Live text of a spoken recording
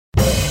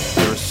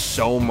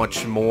so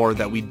much more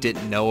that we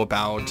didn't know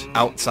about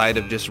outside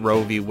of just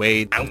Roe v.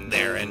 Wade out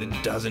there, and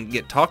it doesn't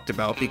get talked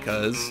about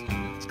because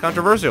it's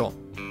controversial.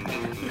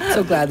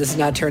 So glad this is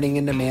not turning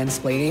into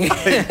mansplaining.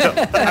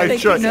 I'm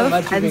trying. No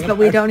offense, but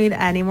we don't need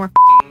any more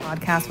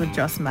podcasts with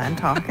just men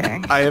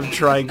talking. I am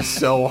trying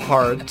so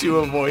hard to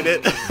avoid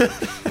it.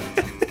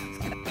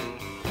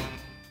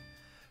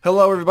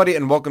 Hello, everybody,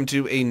 and welcome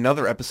to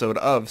another episode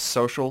of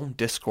Social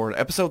Discord,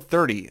 episode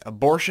 30,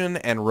 Abortion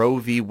and Roe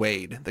v.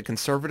 Wade, the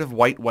Conservative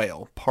White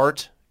Whale,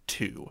 Part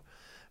 2.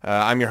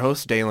 I'm your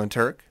host, Dalen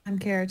Turk. I'm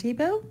Kara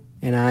Tebow.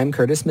 And I'm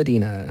Curtis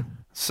Medina.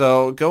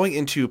 So going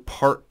into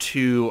Part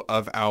 2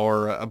 of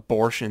our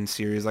abortion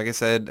series, like I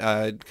said,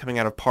 coming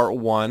out of Part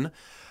 1,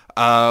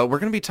 we're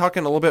going to be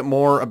talking a little bit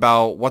more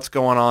about what's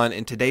going on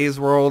in today's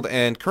world,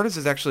 and Curtis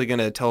is actually going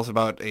to tell us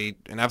about an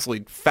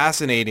absolutely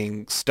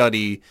fascinating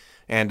study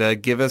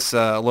and give us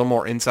a little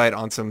more insight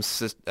on some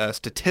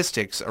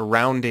statistics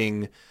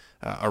surrounding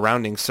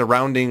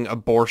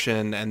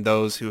abortion and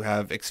those who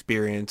have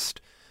experienced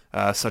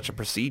such a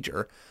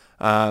procedure.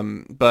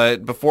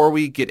 But before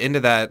we get into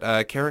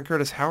that, Karen,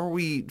 Curtis, how are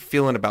we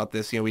feeling about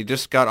this? You know, we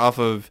just got off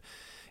of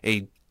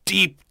a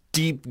deep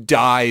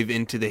dive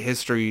into the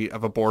history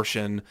of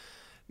abortion.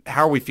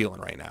 How are we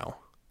feeling right now?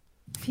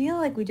 I feel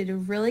like we did a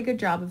really good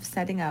job of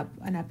setting up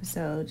an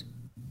episode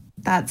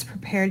that's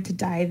prepared to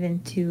dive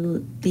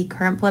into the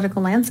current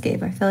political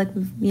landscape. I feel like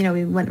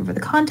we went over the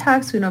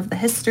context, we went over the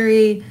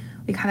history,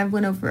 we kind of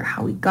went over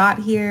how we got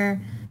here.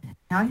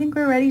 Now I think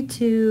we're ready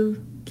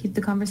to keep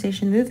the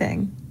conversation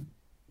moving.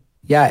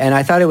 Yeah, and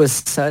I thought it was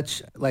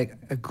such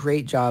a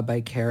great job by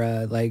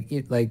Kara.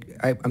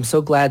 I'm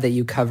so glad that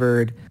you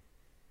covered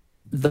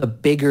the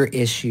bigger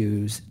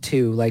issues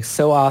too. Like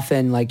so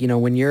often,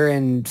 when you're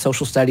in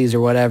social studies or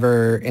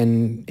whatever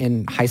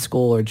in high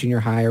school or junior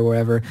high or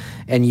wherever,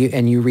 and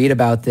you read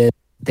about this,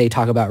 they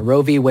talk about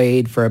Roe v.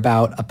 Wade for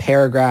about a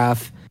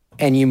paragraph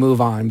and you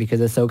move on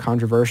because it's so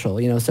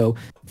controversial. So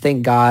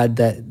thank God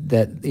that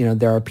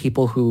there are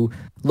people who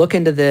look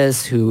into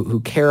this, who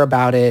care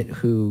about it,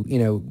 who,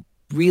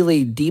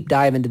 really deep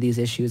dive into these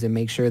issues and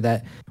make sure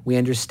that we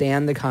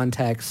understand the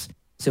context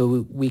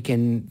so we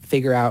can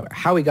figure out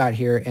how we got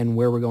here and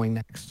where we're going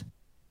next.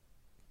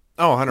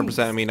 Oh,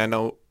 100%. I mean, I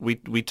know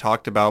we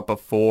talked about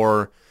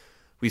before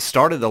we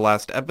started the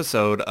last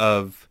episode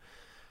of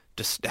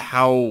just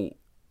how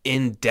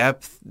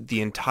in-depth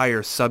the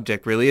entire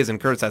subject really is. And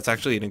Curtis, that's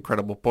actually an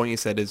incredible point you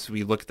said as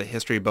we look at the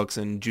history books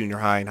in junior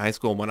high and high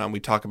school and whatnot. We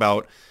talk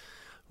about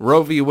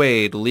Roe v.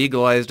 Wade,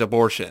 legalized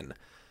abortion.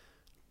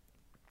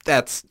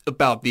 That's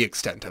about the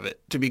extent of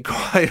it, to be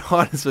quite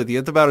honest with you.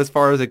 It's about as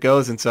far as it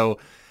goes. And so,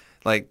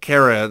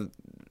 Kara,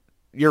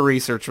 your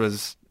research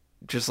was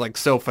just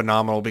so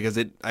phenomenal because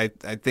I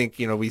think,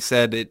 we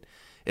said it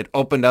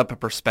opened up a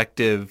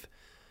perspective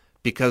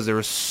because there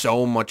was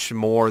so much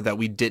more that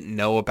we didn't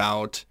know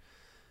about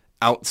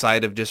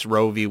outside of just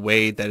Roe v.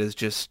 Wade that is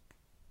just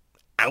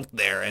out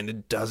there and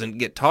it doesn't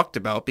get talked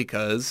about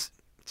because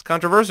it's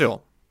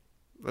controversial.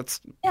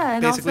 That's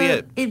basically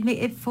it.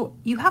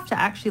 You have to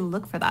actually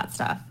look for that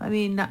stuff. I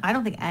mean, I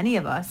don't think any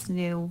of us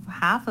knew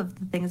half of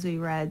the things we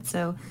read.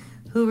 So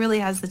who really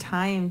has the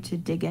time to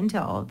dig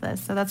into all of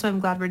this? So that's why I'm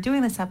glad we're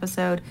doing this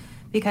episode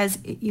because,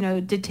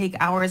 it did take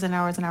hours and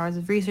hours and hours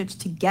of research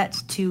to get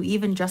to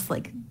even just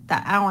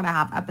that hour and a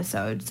half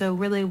episode. So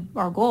really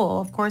our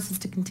goal, of course, is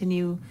to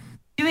continue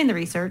doing the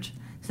research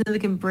so that we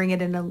can bring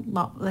it in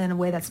a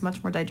way that's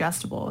much more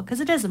digestible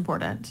because it is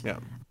important. Yeah.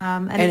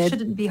 And it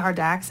shouldn't be hard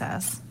to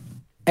access.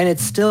 And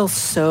it's still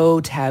so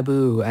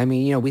taboo. I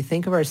mean, we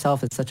think of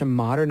ourselves as such a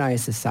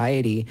modernized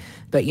society,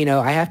 but,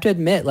 I have to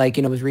admit,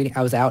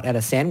 I was out at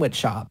a sandwich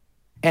shop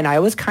and I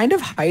was kind of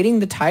hiding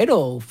the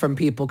title from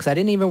people because I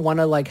didn't even want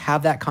to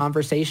have that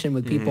conversation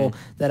with people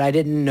that I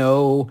didn't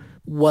know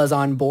was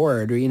on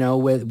board,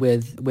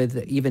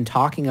 with even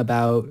talking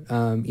about,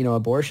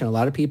 abortion. A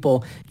lot of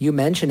people, you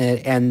mention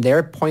it and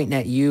they're pointing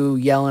at you,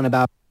 yelling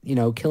about,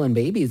 killing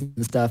babies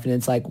and stuff. And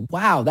it's like,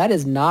 wow, that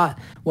is not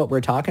what we're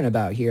talking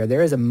about here.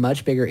 There is a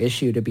much bigger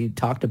issue to be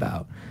talked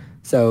about.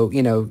 So,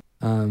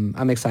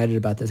 I'm excited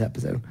about this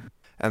episode.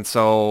 And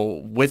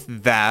so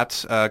with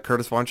that,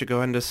 Curtis, why don't you go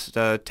ahead and just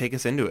take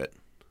us into it?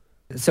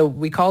 So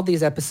we called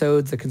these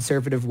episodes the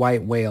conservative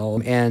white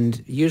whale.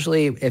 And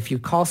usually if you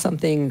call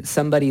something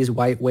somebody's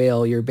white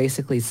whale, you're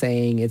basically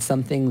saying it's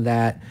something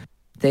that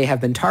they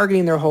have been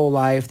targeting their whole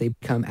life. They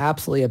become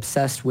absolutely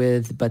obsessed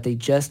with, but they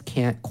just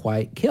can't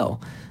quite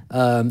kill.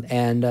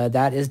 And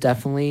that is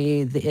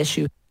definitely the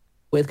issue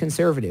with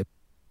conservatives.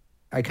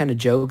 I kind of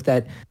joke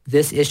that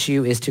this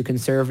issue is to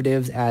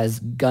conservatives as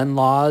gun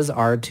laws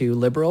are to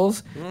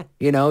liberals.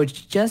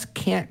 Just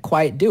can't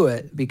quite do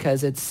it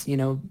because it's,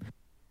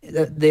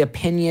 the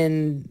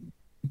opinion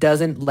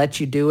doesn't let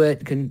you do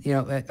it.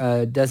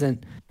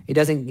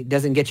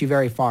 Doesn't get you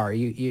very far.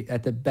 You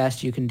at the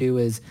best you can do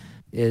is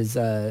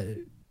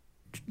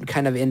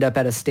kind of end up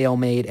at a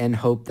stalemate and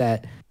hope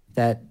that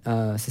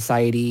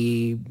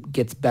society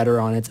gets better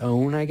on its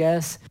own, I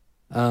guess.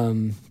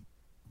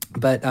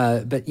 But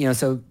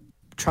so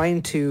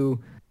trying to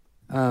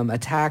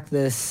attack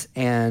this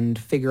and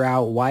figure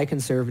out why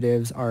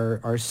conservatives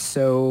are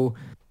so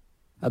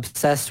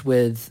obsessed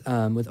with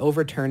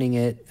overturning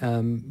it.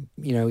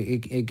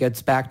 It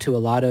gets back to a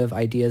lot of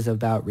ideas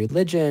about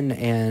religion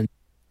and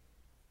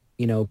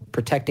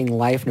protecting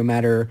life no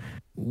matter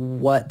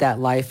what that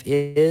life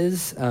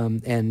is,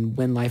 and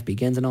when life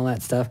begins and all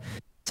that stuff.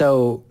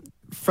 So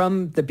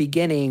from the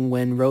beginning,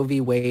 when Roe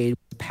v. Wade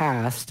was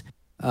passed,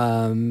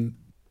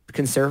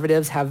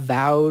 conservatives have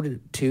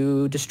vowed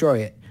to destroy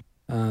it,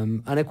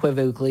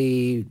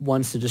 unequivocally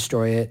wants to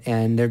destroy it.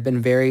 And there have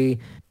been very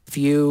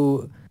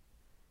few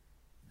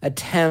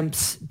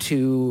attempts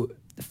to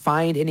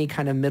find any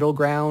kind of middle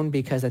ground,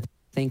 because the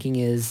thinking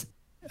is,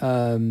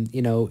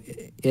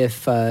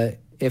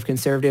 if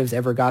conservatives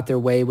ever got their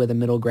way with a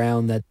middle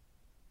ground, that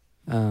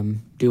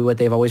do what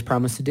they've always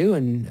promised to do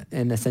and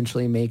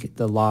essentially make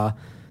the law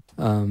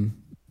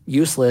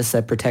useless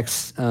that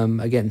protects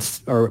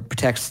against or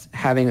protects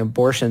having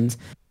abortions,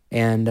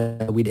 and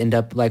we'd end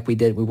up like we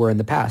were in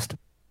the past.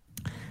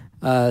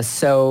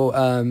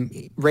 So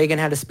Reagan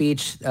had a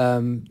speech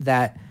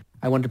that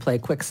I wanted to play a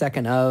quick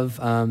second of,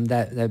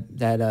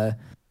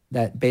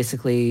 that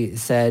basically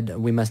said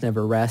we must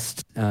never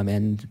rest,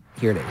 and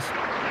here it is.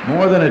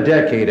 More than a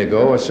decade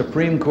ago, a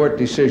Supreme Court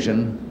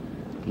decision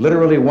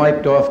literally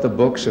wiped off the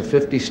books of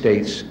 50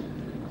 states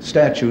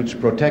statutes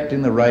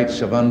protecting the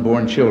rights of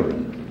unborn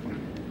children.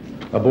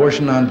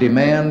 Abortion on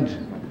demand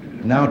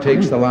now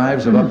takes the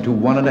lives of up to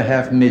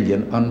 1.5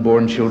 million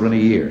unborn children a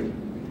year.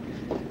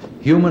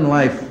 Human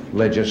life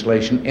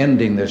legislation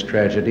ending this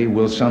tragedy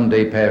will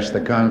someday pass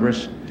the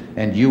Congress,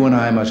 and you and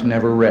I must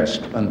never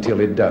rest until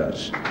it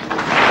does.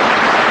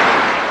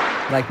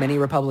 Like many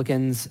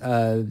Republicans,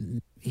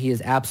 he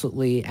is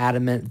absolutely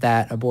adamant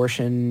that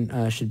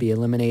abortion should be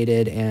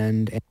eliminated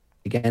and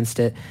against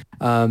it.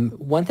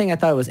 One thing I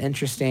thought was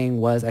interesting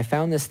was I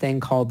found this thing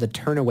called the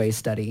Turnaway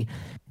Study,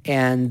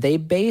 and they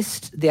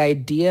based the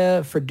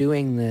idea for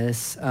doing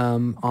this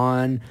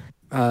on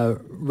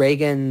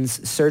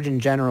Reagan's Surgeon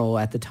General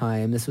at the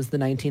time. This was the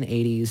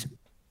 1980s.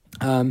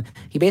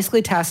 He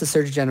basically tasked the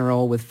Surgeon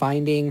General with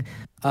finding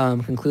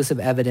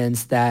conclusive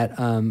evidence that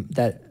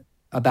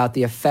about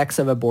the effects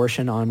of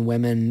abortion on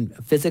women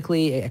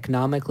physically,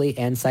 economically,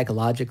 and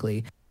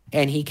psychologically.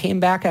 And he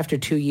came back after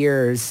 2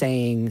 years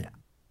saying,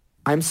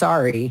 I'm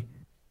sorry,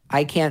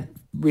 I can't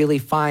really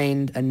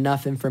find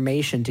enough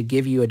information to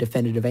give you a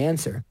definitive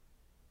answer.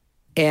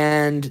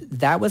 And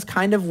that was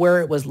kind of where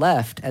it was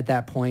left at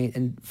that point,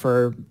 and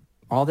for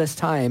all this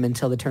time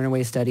until the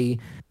Turnaway Study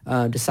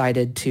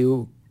decided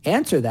to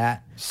answer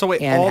that. So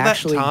wait, and all that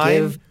actually time,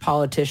 give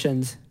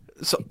politicians.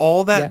 So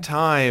all that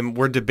time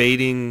we're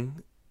debating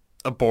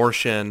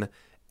abortion,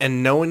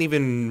 and no one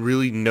even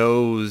really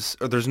knows,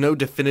 or there's no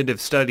definitive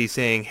study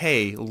saying,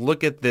 hey,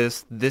 look at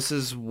this. This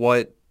is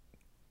what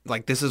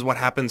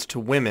happens to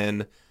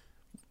women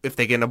if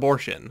they get an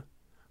abortion.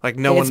 Like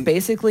It's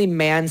basically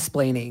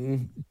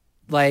mansplaining,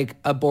 like,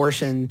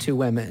 abortion to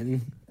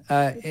women.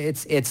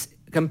 It's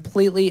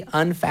completely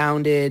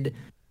unfounded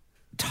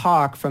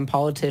talk from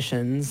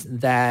politicians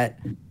that,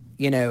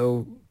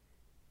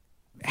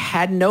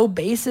 had no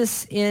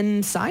basis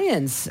in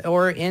science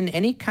or in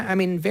any kind. I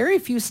mean, very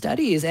few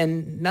studies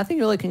and nothing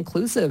really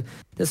conclusive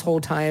this whole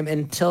time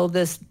until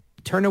this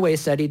Turnaway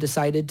Study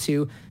decided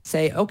to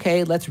say,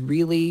 okay, let's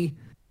really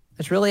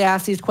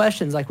ask these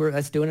questions,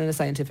 let's do it in a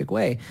scientific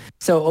way.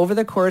 So over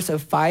the course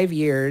of 5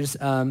 years,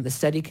 the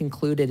study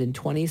concluded in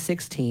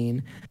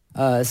 2016.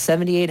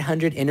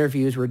 7,800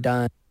 interviews were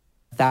done,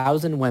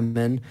 1,000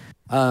 women,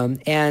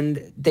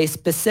 and they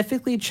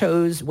specifically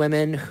chose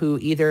women who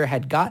either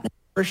had gotten an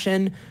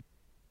abortion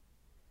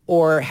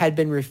or had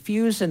been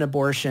refused an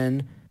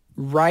abortion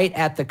right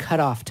at the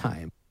cutoff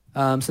time.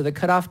 So the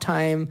cutoff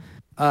time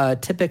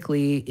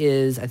typically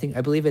is,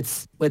 I believe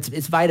it's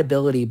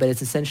vitability, but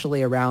it's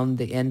essentially around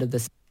the end of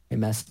the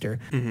semester.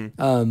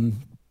 Mm-hmm.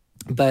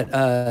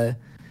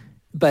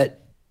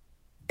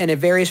 And it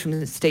varies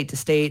from state to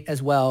state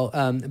as well.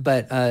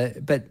 But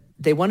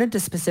they wanted to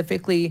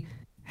specifically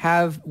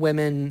have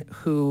women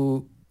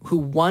who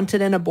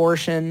wanted an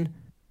abortion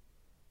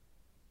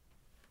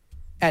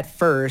at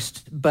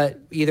first, but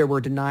either were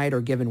denied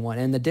or given one.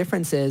 And the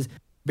difference is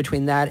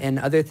between that and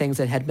other things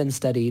that had been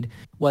studied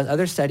was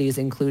other studies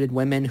included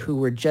women who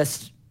were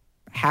just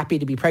happy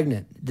to be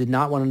pregnant, did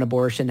not want an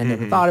abortion and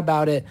never thought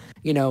about it.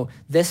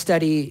 This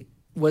study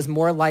was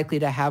more likely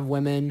to have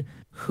women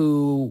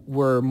who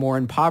were more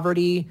in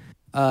poverty,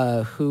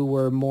 who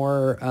were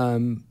more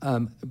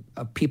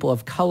people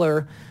of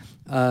color,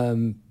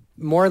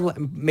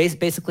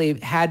 basically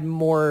had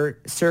more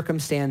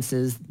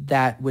circumstances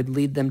that would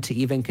lead them to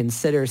even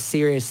consider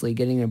seriously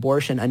getting an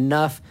abortion,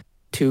 enough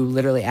to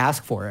literally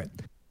ask for it.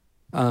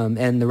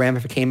 And the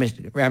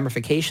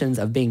ramifications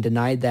of being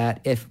denied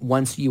that if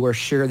once you are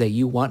sure that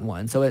you want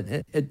one. So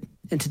and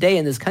today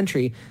in this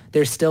country,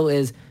 there still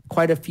is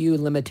quite a few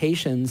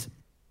limitations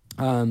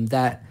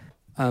that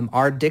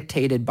are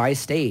dictated by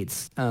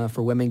states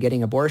for women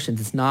getting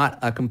abortions. It's not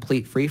a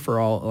complete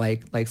free-for-all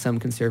like some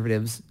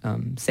conservatives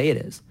say it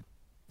is.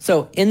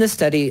 So in the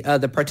study,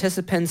 the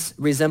participants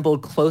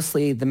resembled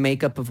closely the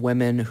makeup of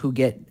women who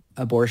get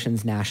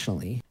abortions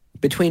nationally.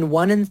 Between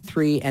 1 in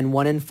 3 and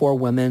 1 in 4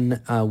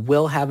 women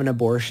will have an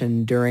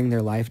abortion during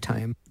their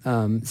lifetime.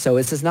 So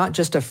this is not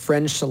just a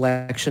fringe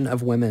selection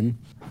of women.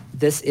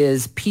 This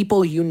is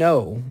people you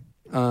know.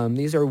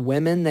 These are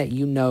women that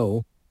you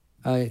know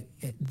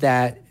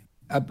that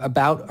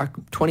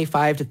about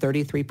 25 to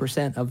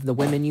 33% of the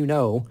women you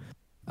know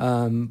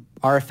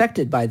are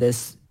affected by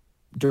this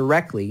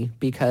directly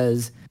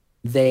because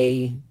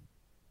they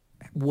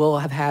will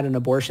have had an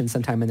abortion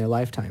sometime in their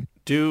lifetime.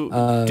 Do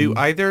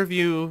either of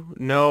you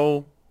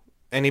know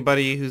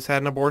anybody who's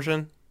had an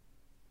abortion?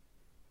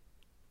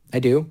 I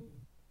do.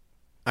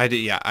 I do.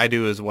 Yeah, I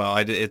do as well.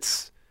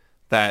 It's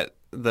that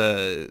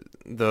the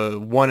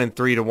 1 in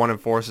 3 to 1 in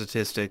 4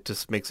 statistic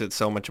just makes it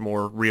so much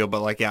more real.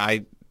 But like, yeah,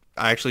 I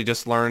actually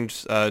just learned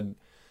one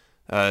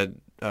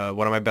of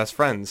my best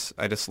friends.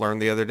 I just learned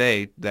the other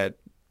day that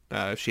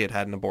she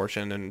had an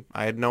abortion, and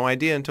I had no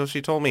idea until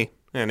she told me.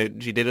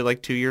 And she did it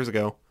like 2 years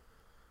ago.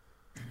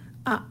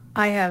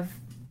 I have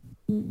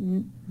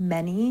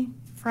many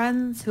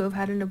friends who have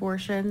had an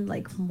abortion,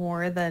 like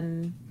more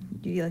than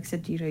you like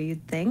said,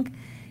 you'd think.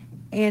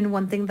 And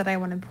one thing that I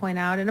want to point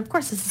out, and of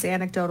course this is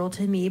anecdotal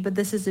to me, but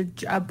this is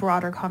a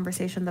broader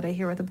conversation that I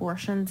hear with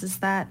abortions, is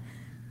that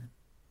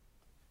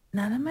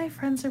none of my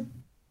friends are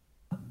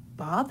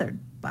bothered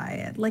by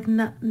it. Like,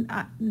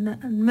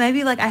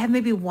 maybe like I have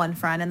maybe one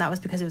friend, and that was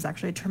because it was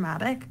actually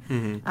traumatic.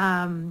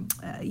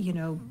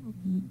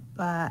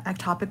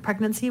 Ectopic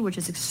pregnancy, which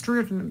is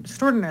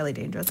extraordinarily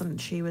dangerous,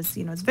 and she was,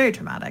 it's very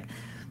traumatic.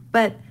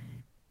 But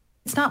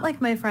it's not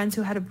like my friends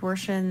who had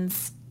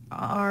abortions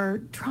are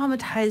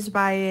traumatized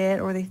by it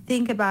or they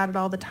think about it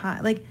all the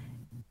time. Like,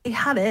 they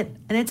had it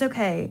and it's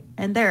okay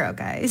and they're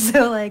okay.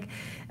 So like,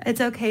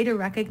 it's okay to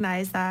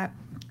recognize that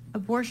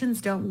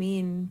abortions don't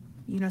mean,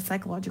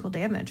 psychological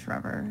damage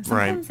forever.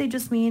 Sometimes They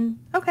just mean,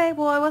 okay,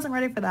 well, I wasn't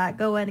ready for that.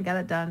 Go in and get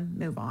it done.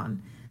 Move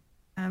on.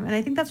 And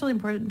I think that's really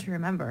important to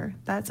remember,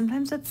 that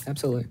sometimes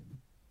absolutely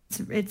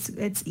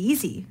it's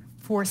easy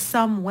for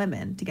some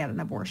women to get an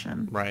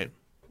abortion. Right.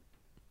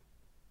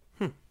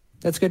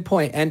 That's a good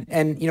point. And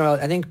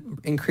I think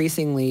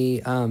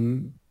increasingly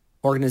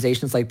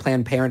organizations like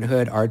Planned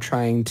Parenthood are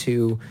trying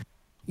to,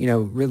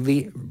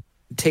 really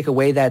take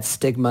away that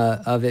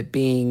stigma of it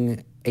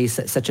being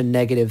such a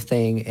negative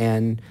thing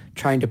and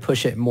trying to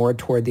push it more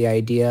toward the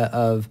idea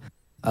of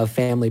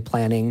family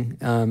planning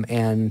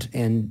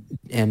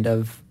and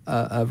of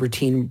a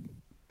routine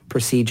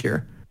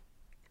procedure.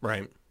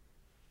 Right.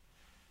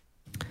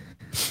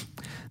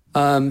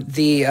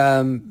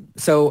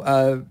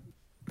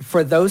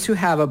 For those who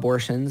have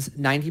abortions,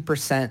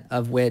 90%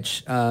 of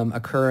which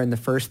occur in the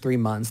first 3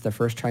 months, the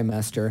first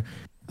trimester,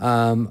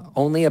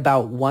 only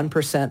about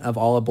 1% of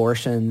all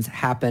abortions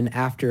happen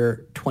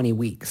after 20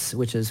 weeks,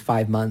 which is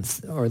 5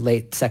 months or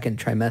late second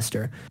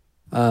trimester.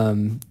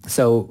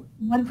 So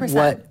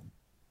 1%.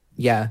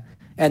 Yeah.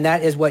 And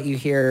that is what you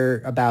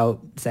hear about,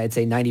 I'd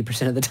say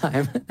 90% of the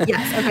time.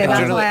 Yes. Okay.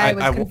 That's why I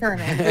was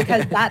confirming,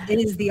 because that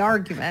is the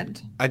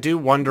argument. I do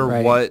wonder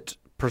what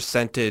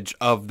percentage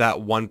of that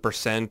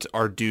 1%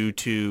 are due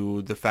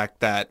to the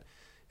fact that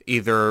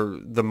either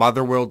the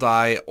mother will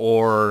die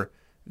or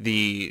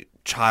the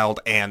child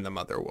and the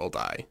mother will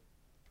die.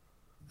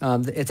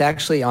 It's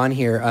actually on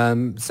here.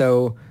 I'm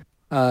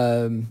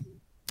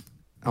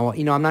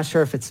not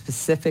sure if it's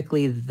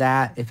specifically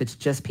that, if it's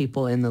just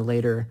people in the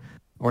later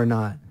or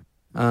not.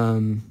 I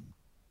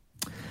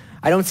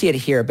don't see it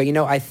here, but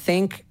I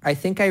think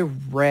I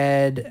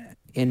read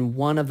in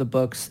one of the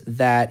books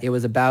that it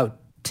was about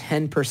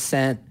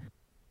 10%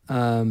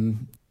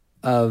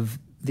 of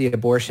the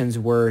abortions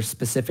were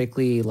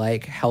specifically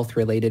like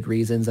health-related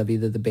reasons of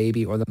either the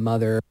baby or the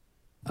mother,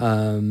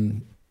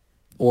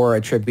 or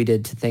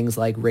attributed to things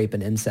like rape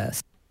and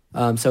incest.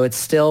 So it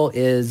still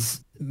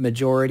is,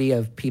 majority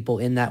of people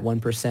in that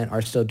 1%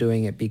 are still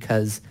doing it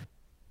because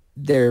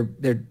they're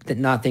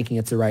not thinking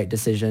it's the right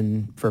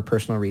decision for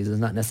personal reasons,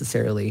 not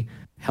necessarily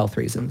health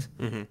reasons.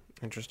 Mm-hmm.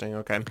 Interesting.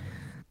 Okay.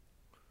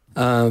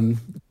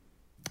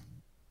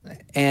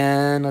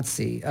 And let's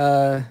see.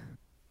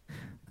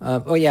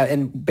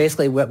 And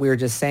basically what we were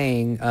just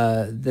saying,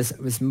 this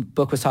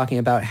book was talking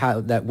about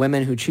how that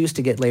women who choose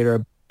to get later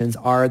abortions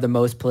are the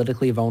most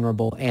politically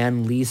vulnerable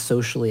and least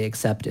socially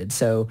accepted.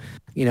 So,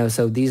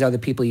 so these are the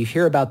people you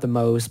hear about the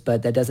most,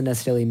 but that doesn't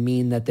necessarily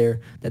mean that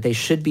they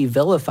should be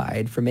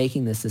vilified for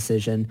making this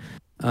decision.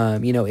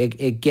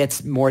 It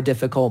gets more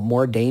difficult,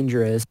 more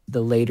dangerous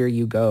the later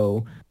you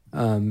go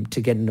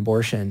to get an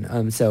abortion.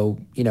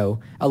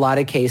 A lot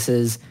of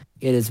cases,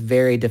 it is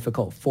very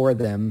difficult for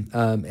them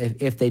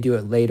if they do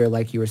it later,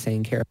 like you were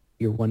saying, Kara,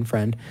 your one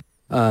friend.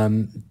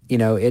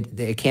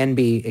 It can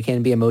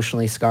be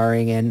emotionally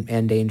scarring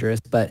and dangerous,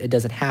 but it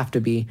doesn't have to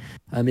be.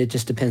 It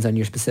just depends on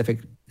your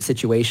specific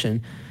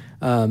situation.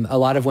 A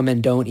lot of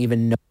women don't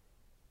even know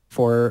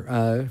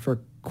for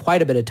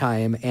quite a bit of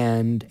time,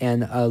 and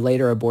a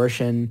later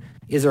abortion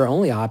is their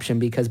only option,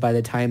 because by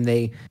the time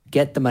they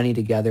get the money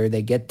together,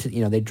 they get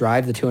to, they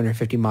drive the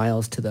 250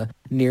 miles to the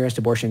nearest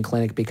abortion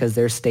clinic because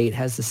their state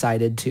has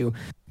decided to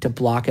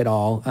block it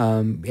all.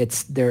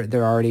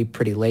 They're already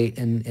pretty late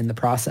in the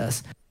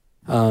process.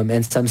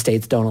 And some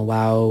states don't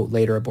allow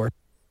later abortion,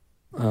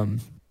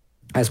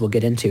 as we'll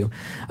get into.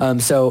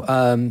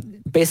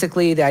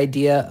 Basically the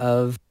idea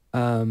of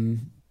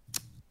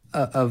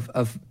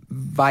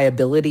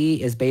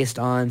viability is based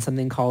on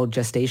something called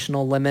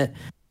gestational limit.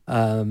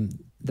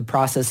 The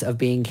process of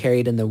being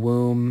carried in the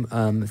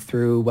womb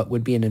through what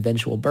would be an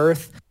eventual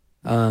birth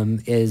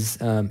is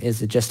a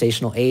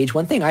gestational age.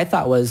 One thing I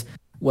thought was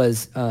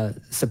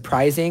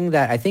surprising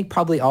that I think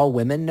probably all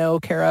women know,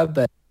 Kara,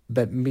 but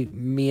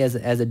me as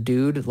a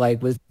dude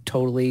was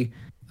totally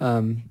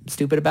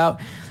stupid about,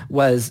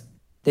 was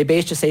they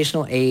base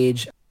gestational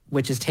age,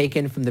 which is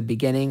taken from the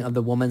beginning of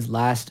the woman's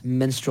last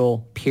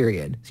menstrual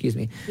period. Excuse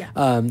me.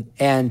 Yeah.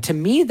 And to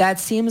me, that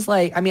seems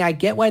like, I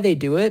get why they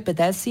do it, but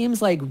that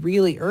seems like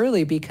really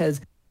early, because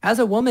as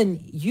a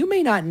woman, you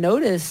may not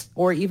notice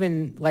or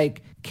even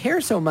care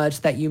so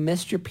much that you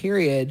missed your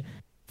period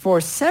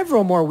for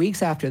several more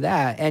weeks after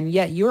that. And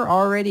yet you're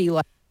already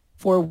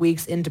 4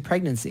 weeks into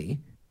pregnancy.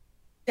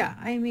 Yeah.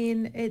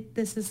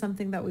 This is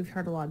something that we've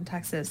heard a lot in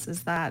Texas,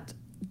 is that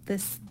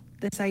this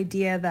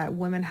idea that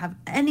women have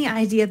any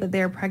idea that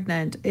they're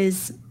pregnant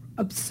is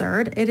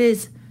absurd. It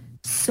is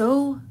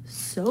so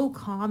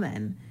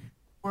common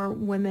for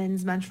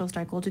women's menstrual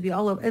cycle to be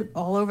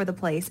all over the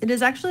place. It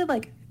is actually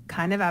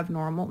kind of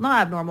abnormal,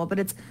 not abnormal, but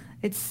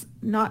it's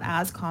not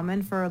as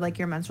common for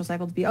your menstrual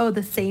cycle to be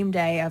the same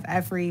day of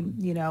every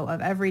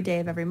day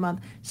of every month.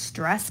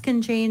 Stress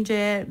can change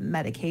it,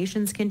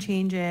 medications can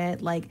change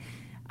it.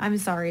 I'm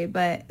sorry,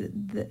 but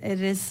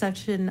it is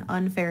such an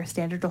unfair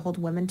standard to hold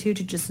women to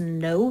just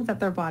know that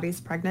their body's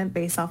pregnant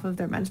based off of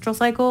their menstrual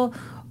cycle,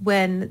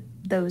 when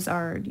those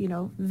are,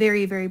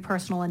 very, very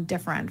personal and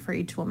different for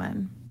each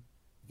woman.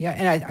 Yeah,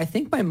 and I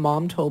think my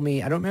mom told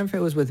me, I don't remember if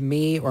it was with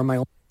me or my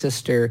older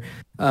sister,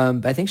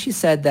 but I think she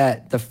said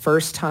that the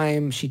first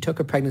time she took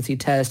a pregnancy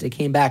test, it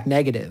came back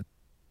negative.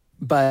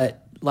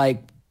 But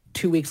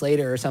 2 weeks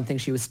later or something,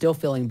 she was still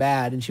feeling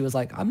bad, and she was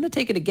like, I'm going to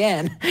take it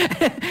again.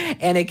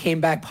 And it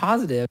came back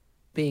positive,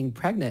 being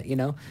pregnant,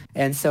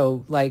 And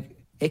so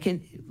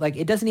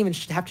it doesn't even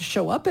have to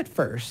show up at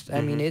first.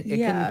 Mm-hmm. It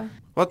can,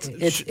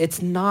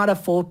 it's not a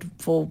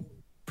full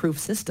proof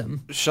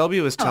system. Shelby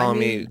was telling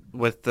me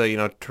with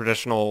the,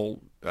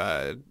 traditional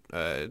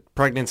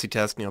pregnancy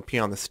test, pee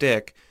on the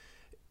stick,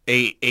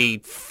 a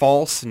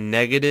false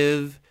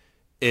negative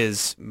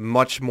is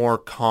much more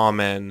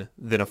common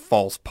than a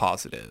false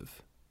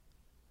positive.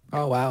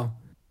 Oh, wow.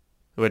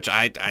 Which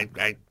I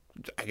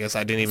guess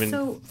I didn't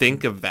even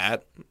think of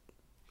that.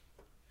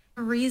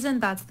 The reason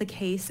that's the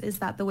case is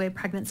that the way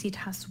pregnancy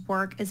tests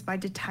work is by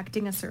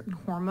detecting a certain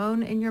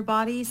hormone in your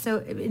body. So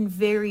in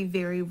very,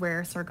 very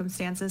rare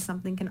circumstances,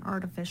 something can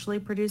artificially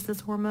produce this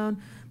hormone.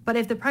 But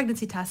if the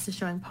pregnancy test is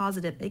showing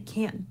positive, it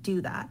can't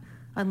do that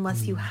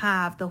unless you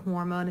have the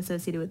hormone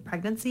associated with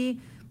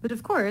pregnancy. But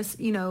of course,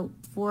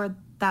 for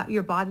that,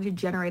 your body to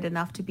generate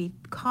enough to be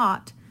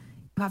caught,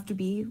 you have to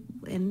be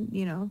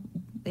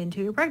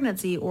into your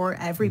pregnancy, or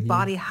every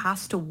body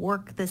has to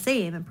work the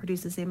same and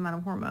produce the same amount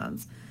of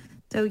hormones.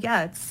 So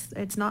yeah,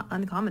 it's not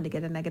uncommon to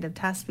get a negative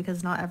test,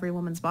 because not every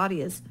woman's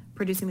body is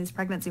producing these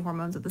pregnancy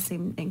hormones at the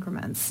same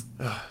increments.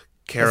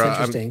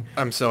 Kara,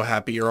 I'm so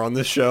happy you're on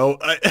this show.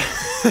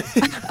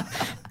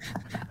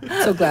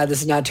 So glad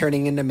this is not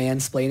turning into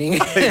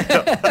mansplaining.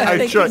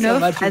 Thank you so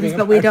much,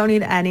 but we don't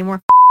need any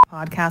more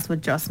podcasts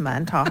with just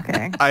men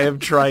talking. I am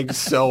trying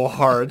so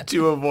hard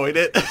to avoid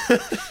it.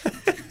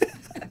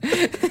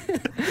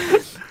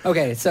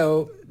 Okay,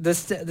 so the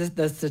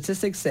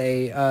statistics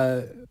say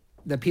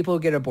the people who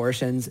get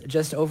abortions,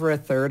 just over a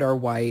third are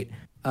white,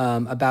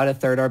 about a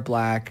third are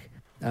black,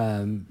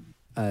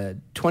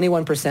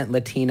 21%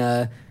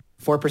 Latina,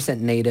 4%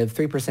 Native,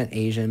 3%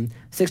 Asian,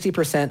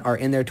 60% are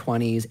in their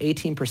 20s,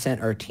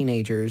 18% are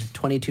teenagers,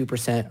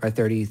 22% are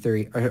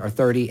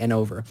 30 and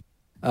over.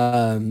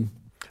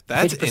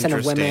 That's interesting.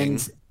 Of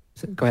women's,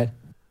 go ahead.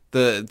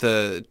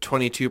 The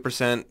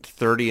 22%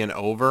 30 and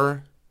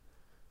over.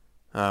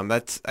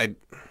 That's I don't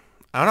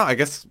know. I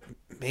guess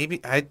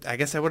maybe I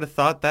guess I would have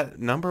thought that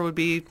number would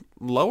be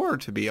lower,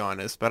 to be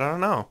honest, but I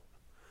don't know.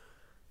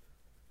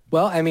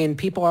 Well,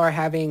 people are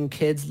having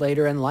kids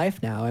later in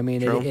life now.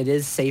 It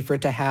is safer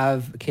to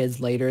have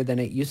kids later than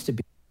it used to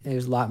be.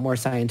 There's a lot more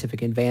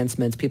scientific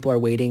advancements. People are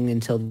waiting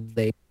until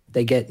they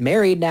get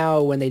married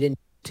now when they didn't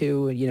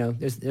to.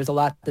 There's a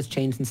lot that's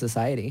changed in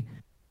society.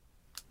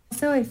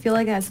 So I feel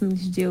like it has something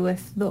to do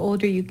with the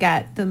older you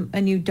get,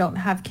 and you don't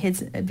have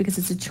kids because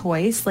it's a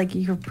choice.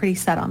 You're pretty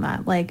set on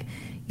that. Me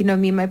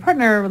and my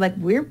partner,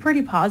 we're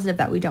pretty positive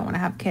that we don't want to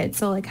have kids.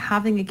 So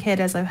having a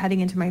kid as I'm heading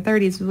into my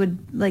 30s would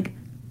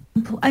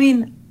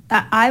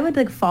I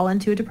would fall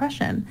into a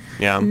depression.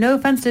 Yeah. No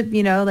offense to,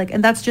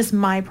 and that's just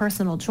my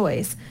personal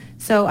choice.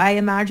 So I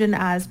imagine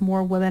as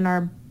more women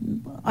are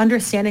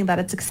understanding that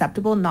it's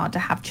acceptable not to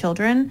have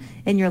children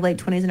in your late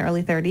 20s and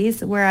early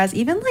 30s, whereas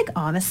even like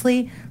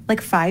honestly, like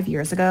 5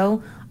 years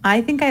ago,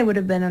 I think I would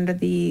have been under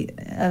the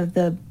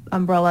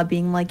umbrella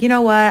being like, you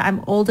know what,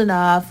 I'm old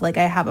enough, like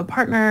I have a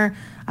partner,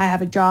 I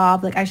have a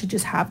job, like I should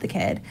just have the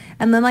kid.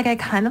 And then like I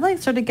kind of like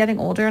started getting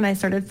older and I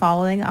started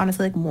following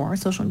honestly like more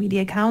social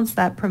media accounts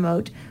that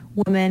promote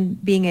women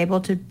being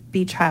able to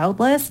be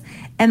childless,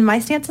 and my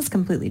stance has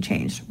completely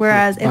changed.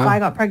 Whereas if I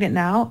got pregnant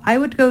now, I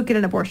would go get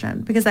an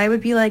abortion because I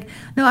would be like,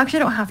 no,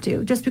 actually I don't have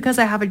to. Just because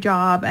I have a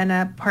job and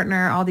a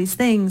partner, all these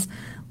things,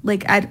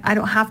 like I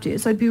don't have to.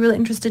 So I'd be really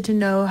interested to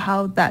know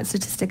how that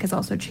statistic has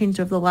also changed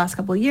over the last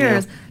couple of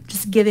years,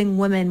 just giving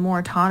women more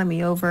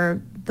autonomy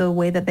over the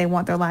way that they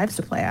want their lives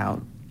to play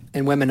out.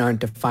 And women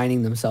aren't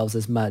defining themselves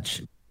as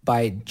much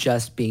by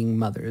just being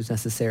mothers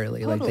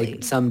necessarily. Totally.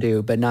 Like some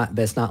do, but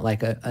it's not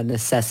like a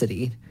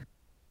necessity.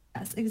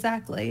 Yes,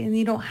 exactly. And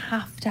you don't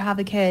have to have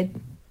a kid,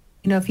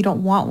 you know, if you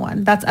don't want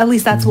one. That's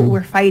what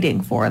we're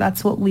fighting for.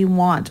 That's what we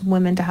want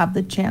women to have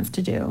the chance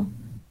to do.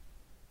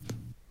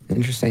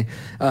 Interesting.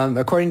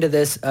 According to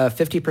this,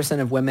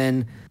 50% of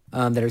women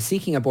that are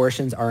seeking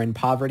abortions are in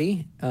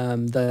poverty.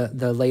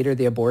 The later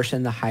the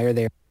abortion, the higher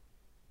they are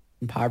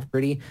in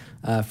poverty,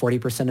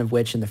 40% of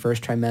which in the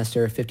first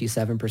trimester,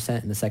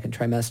 57% in the second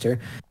trimester.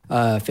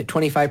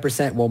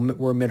 25%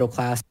 were middle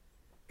class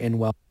in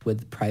wealth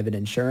with private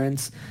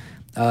insurance.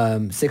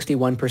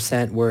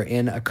 61% were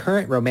in a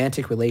current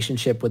romantic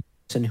relationship with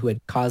a person who had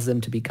caused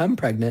them to become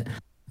pregnant.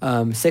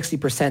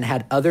 60%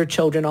 had other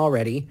children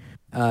already,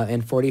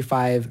 and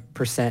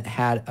 45%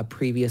 had a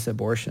previous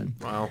abortion.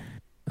 Wow.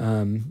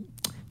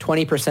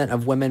 20%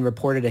 of women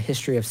reported a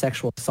history of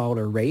sexual assault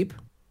or rape.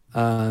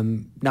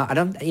 One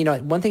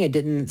thing I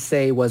didn't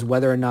say was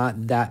whether or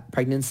not that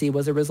pregnancy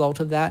was a result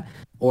of that,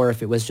 or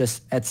if it was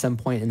just at some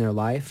point in their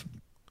life.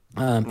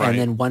 And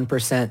then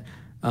 1%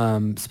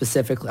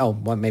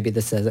 specifically, maybe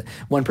this says it.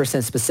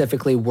 1%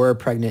 specifically were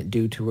pregnant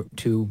due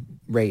to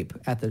rape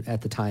at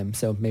the time.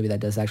 So maybe that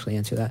does actually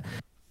answer that.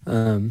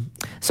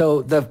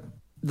 So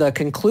the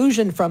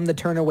conclusion from the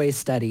Turnaway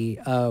study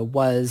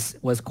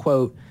was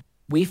quote,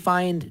 "We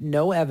find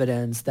no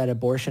evidence that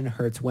abortion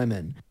hurts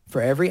women.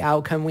 For every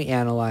outcome we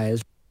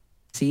analyzed,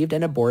 received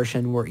an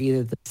abortion were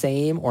either the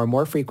same or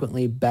more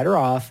frequently better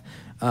off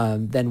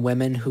than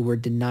women who were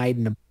denied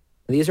an abortion."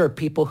 These are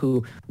people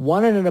who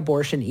wanted an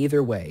abortion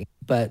either way.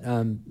 But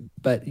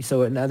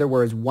so in other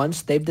words,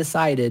 once they've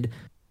decided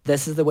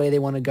this is the way they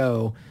want to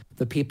go,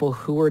 the people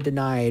who were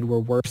denied were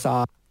worse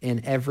off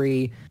in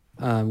every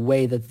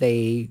way that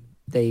they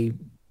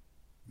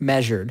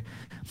measured.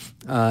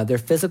 Their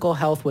physical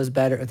health was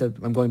better.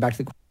 I'm going back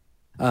to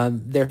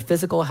their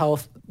physical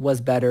health was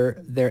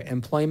better. Their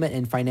employment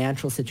and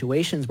financial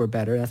situations were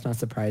better. That's not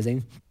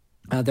surprising.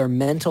 Their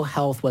mental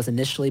health was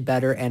initially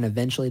better and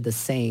eventually the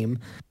same.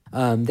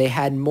 They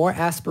had more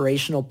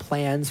aspirational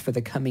plans for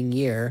the coming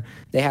year.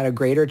 They had a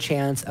greater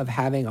chance of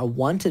having a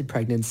wanted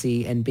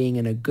pregnancy and being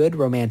in a good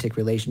romantic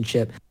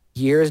relationship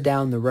years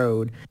down the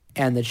road.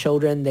 And the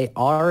children they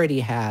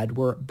already had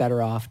were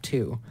better off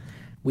too.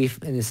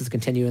 And this is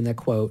continuing the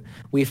quote,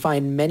 "We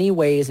find many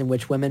ways in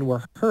which women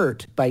were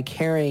hurt by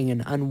carrying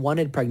an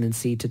unwanted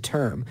pregnancy to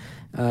term.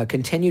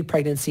 Continued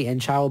pregnancy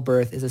and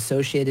childbirth is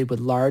associated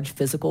with large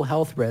physical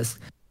health risks,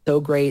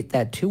 so great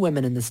that 2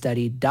 women in the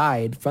study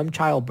died from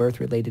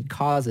childbirth-related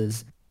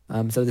causes."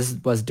 So this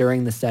was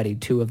during the study.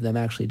 2 of them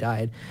actually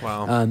died.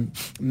 Wow.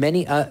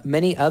 Many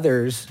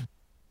others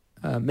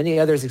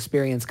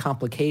experienced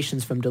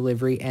complications from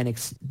delivery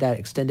that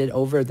extended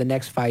over the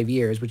next 5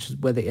 years, which is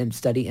where the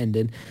study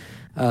ended.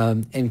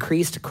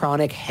 Increased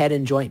chronic head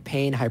and joint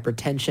pain,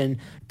 hypertension,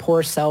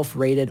 poor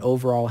self-rated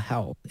overall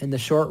health. In the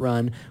short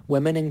run,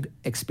 women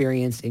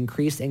experienced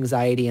increased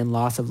anxiety and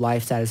loss of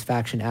life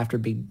satisfaction after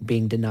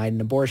being denied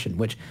an abortion,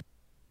 which,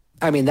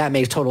 I mean, that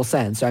makes total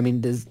sense. I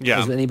mean, is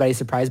anybody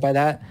surprised by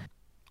that?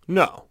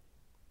 No.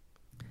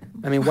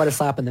 I mean, what a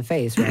slap in the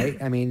face, right?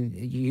 I mean,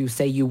 you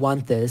say you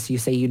want this, you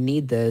say you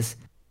need this,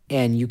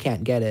 and you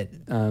can't get it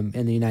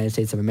in the United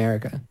States of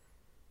America.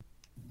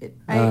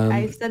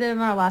 I said it in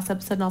our last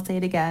episode, and I'll say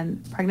it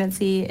again.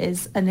 Pregnancy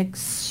is an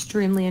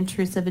extremely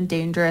intrusive and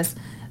dangerous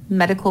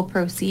medical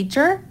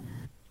procedure.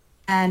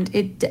 And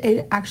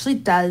it actually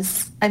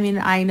does. I mean,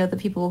 I know that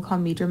people will call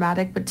me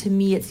dramatic, but to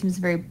me, it seems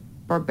very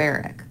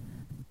barbaric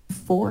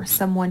for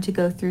someone to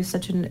go through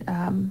such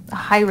a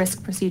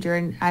high-risk procedure.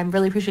 And I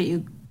really appreciate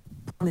you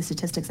pulling the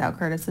statistics out,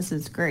 Curtis. This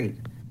is great.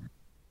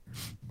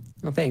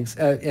 Well, thanks.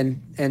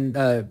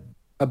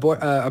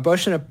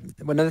 Abortion.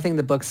 Another thing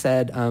the book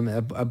said,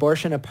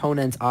 abortion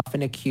opponents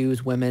often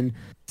accuse women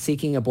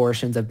seeking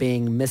abortions of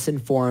being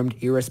misinformed,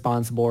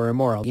 irresponsible, or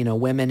immoral. You know,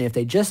 women, if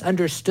they just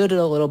understood it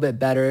a little bit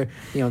better,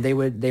 you know, they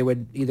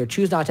would either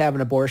choose not to have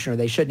an abortion or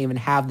they shouldn't even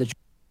have the choice.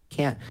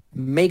 Can't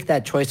make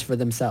that choice for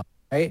themselves,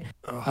 right?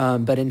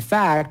 But in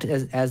fact,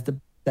 as the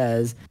book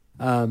says,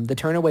 the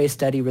Turnaway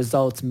study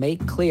results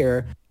make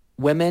clear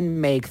Women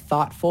make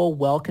thoughtful,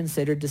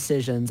 well-considered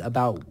decisions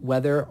about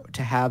whether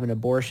to have an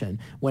abortion.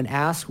 When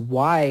asked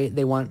why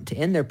they want to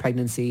end their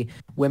pregnancy,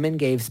 women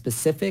gave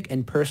specific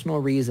and personal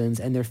reasons,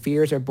 and their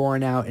fears are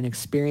borne out in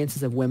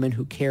experiences of women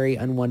who carry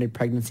unwanted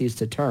pregnancies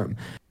to term.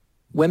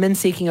 Women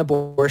seeking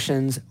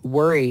abortions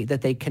worry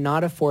that they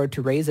cannot afford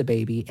to raise a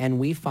baby, and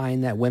we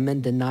find that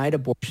women denied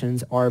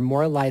abortions are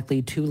more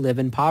likely to live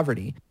in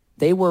poverty.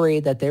 They worry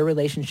that their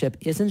relationship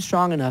isn't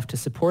strong enough to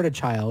support a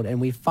child,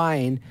 and we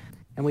find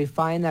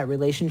that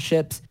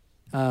relationships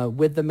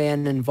with the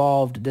man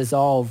involved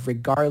dissolve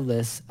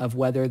regardless of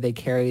whether they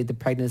carry the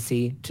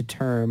pregnancy to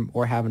term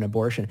or have an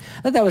abortion.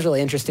 I thought that was really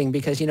interesting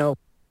because,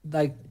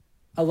 like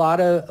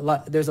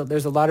there's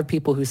a lot of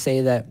people who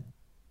say that,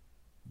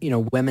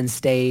 women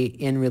stay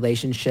in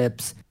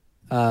relationships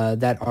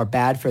that are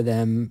bad for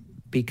them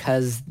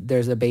because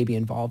there's a baby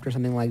involved or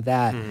something like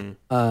that.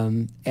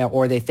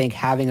 Or they think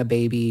having a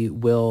baby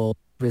will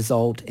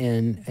result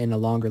in a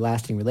longer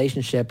lasting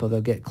relationship, or they'll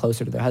get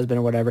closer to their husband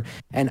or whatever.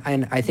 And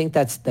I think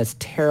that's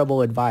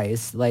terrible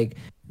advice. Like,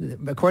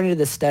 according to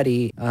the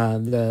study,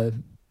 the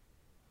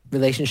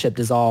relationship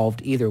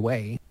dissolved either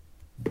way.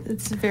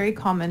 It's very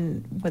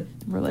common with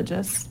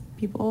religious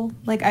people.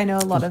 Like, I know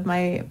a lot of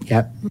my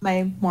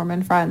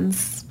Mormon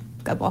friends,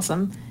 God bless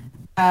them,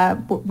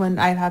 when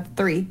I have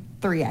three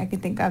I can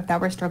think of that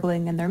were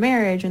struggling in their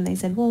marriage, and they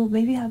said, well,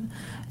 maybe I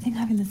think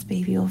having this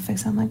baby will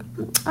fix it. I'm like,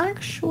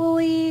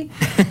 actually,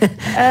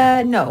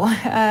 no.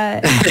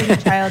 Having a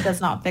child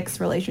does not fix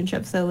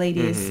relationships. So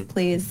ladies,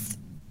 please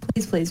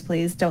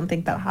don't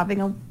think that having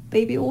a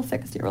baby will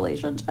fix your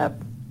relationship.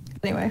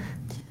 Anyway.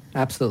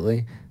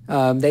 Absolutely.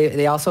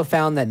 They also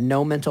found that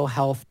no mental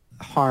health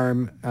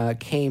harm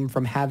came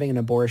from having an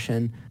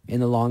abortion in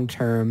the long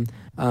term,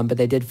 but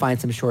they did find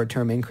some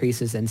short-term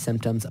increases in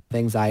symptoms of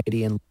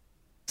anxiety and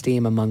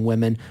esteem among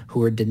women who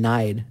were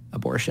denied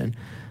abortion.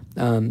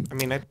 I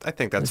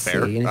think that's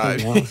fair.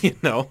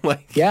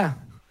 Yeah.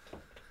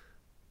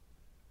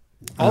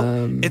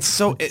 It's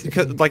so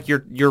like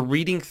you're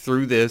reading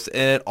through this,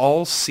 and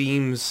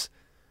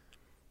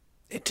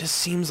it just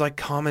seems like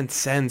common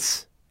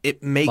sense.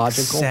 It makes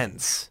logical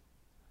sense,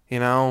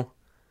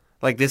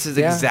 like this is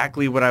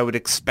exactly what I would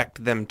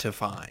expect them to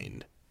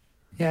find.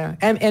 Yeah,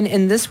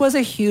 and this was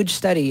a huge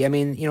study.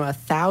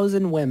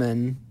 1,000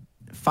 women,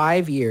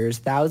 5 years,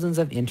 thousands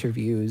of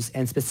interviews,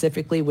 and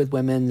specifically with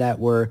women that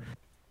were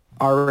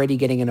already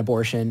getting an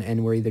abortion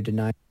and were either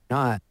denied or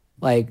not.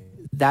 Like,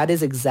 that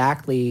is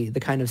exactly the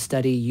kind of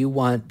study you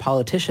want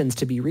politicians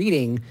to be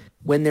reading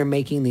when they're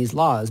making these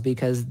laws,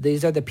 because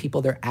these are the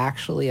people they're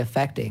actually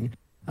affecting.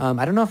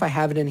 I don't know if I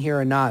have it in here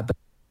or not, but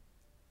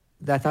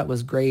that I thought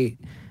was great.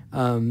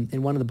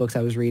 In one of the books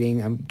I was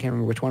reading, I can't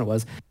remember which one it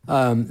was,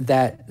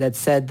 that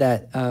said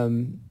that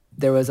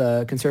there was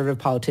a conservative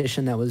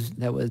politician that was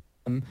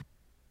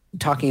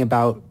talking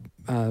about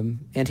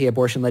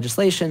anti-abortion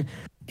legislation,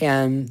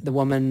 and the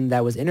woman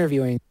that was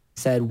interviewing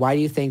said, "Why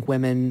do you think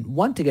women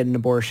want to get an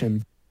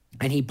abortion?"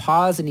 And he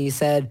paused and he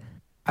said,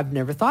 "I've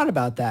never thought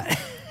about that."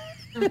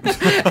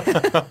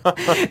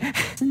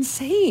 It's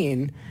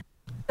insane.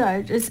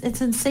 Yeah,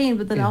 it's insane,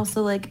 but then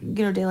also, like,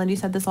 Dalen, you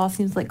said this all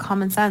seems like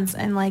common sense,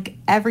 and like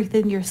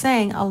everything you're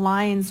saying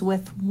aligns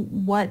with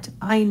what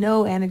I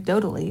know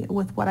anecdotally,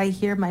 with what I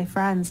hear my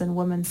friends and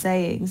women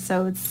saying.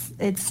 So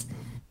it's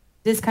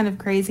kind of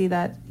crazy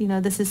that,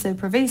 this is so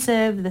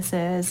pervasive, this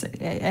is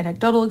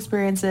anecdotal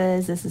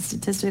experiences, this is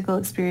statistical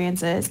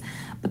experiences,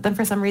 but then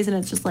for some reason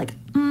it's just like,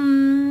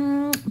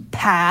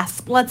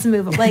 pass, let's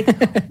move on. Like,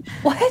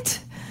 what?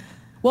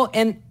 Well,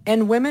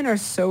 and women are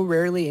so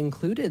rarely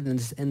included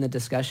in the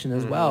discussion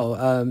as well.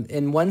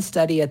 In one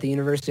study at the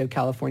University of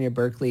California,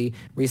 Berkeley,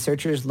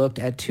 researchers looked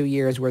at 2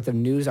 years' worth of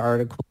news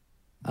articles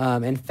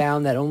and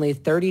found that only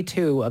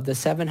 32 of the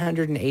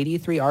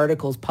 783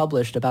 articles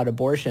published about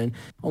abortion,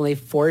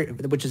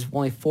 which is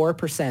only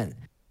 4%,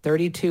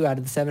 32 out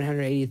of the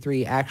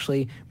 783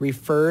 actually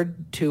referred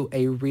to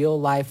a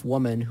real-life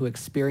woman who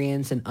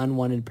experienced an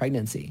unwanted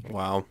pregnancy.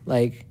 Wow.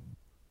 Like,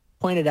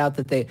 pointed out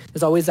that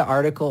there's always the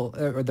article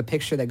or the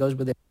picture that goes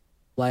with it,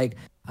 like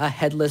a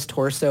headless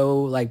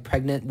torso, like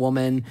pregnant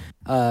woman,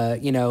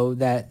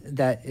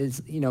 that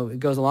is, it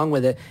goes along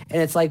with it.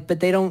 And it's like,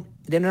 but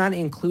they're not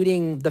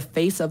including the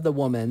face of the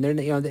woman. They're,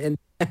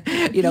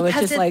 it's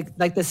just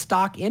like the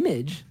stock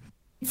image.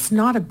 It's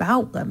not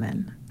about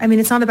women.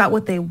 It's not about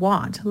what they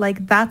want.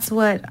 Like, that's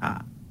what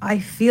I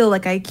feel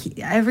like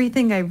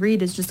everything I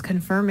read is just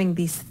confirming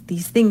these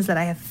things that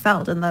I have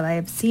felt and that I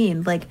have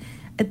seen. Like,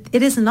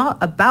 it is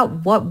not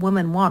about what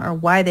women want or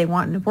why they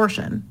want an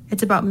abortion.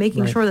 It's about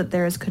making sure that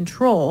there is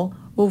control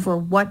over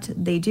what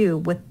they do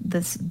with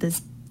this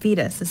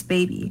fetus, this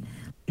baby.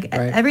 Like,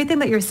 everything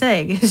that you're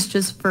saying is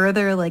just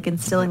further like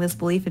instilling this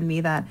belief in me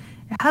that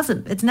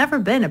it's never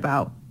been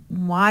about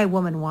why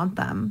women want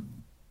them.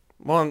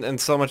 Well,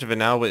 and so much of it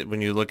now,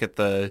 when you look at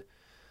the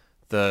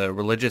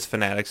religious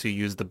fanatics who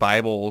use the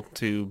Bible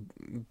to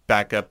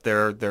back up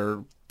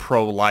their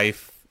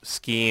pro-life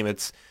scheme,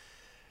 it's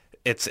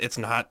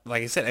not,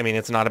 like I said,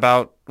 it's not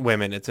about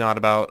women. It's not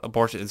about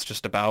abortion. It's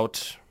just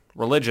about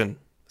religion.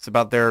 It's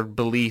about their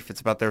belief.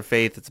 It's about their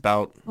faith. It's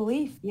about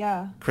Belief,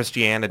 yeah.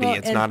 Christianity. Well,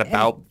 It's not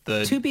about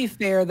the... To be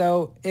fair,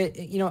 though,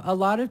 a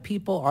lot of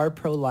people are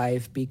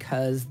pro-life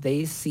because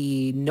they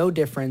see no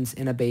difference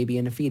in a baby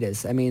and a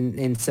fetus. I mean,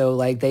 and so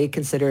like they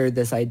consider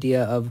this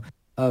idea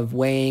of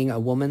weighing a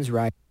woman's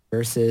right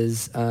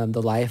versus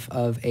the life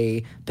of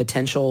a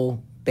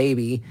potential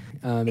baby.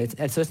 So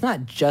it's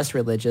not just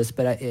religious,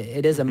 but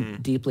it is a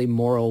deeply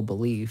moral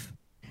belief.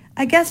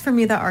 I guess for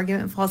me that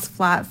argument falls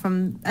flat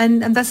from,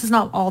 and this is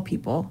not all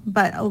people,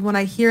 but when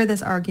I hear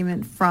this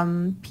argument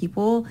from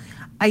people,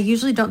 I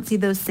usually don't see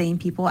those same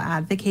people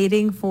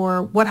advocating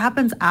for what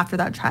happens after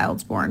that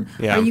child's born.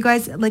 Yeah. Are you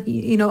guys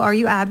are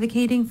you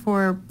advocating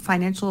for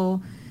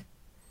financial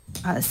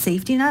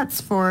safety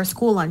nets, for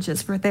school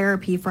lunches, for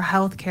therapy, for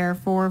healthcare,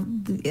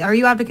 are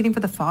you advocating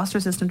for the foster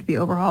system to be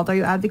overhauled? Are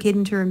you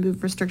advocating to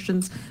remove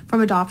restrictions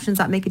from adoptions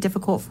that make it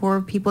difficult for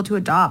people to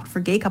adopt,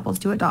 for gay couples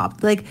to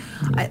adopt? I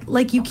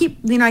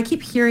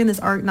keep hearing this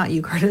not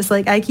you, Curtis,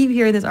 like I keep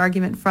hearing this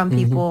argument from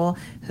people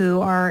who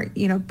are,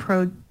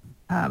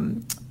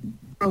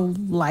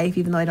 pro-life,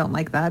 even though I don't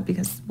like that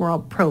because we're all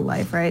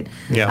pro-life, right?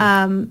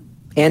 Yeah.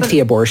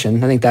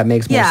 Anti-abortion. I think that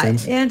makes more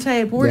sense. Yeah,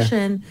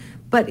 anti-abortion. Yeah.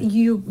 But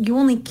you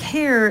only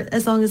care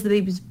as long as the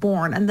baby's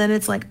born, and then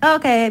it's like,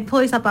 okay,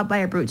 pull yourself up by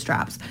your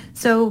bootstraps.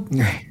 So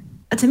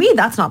to me,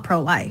 that's not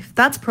pro-life.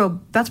 That's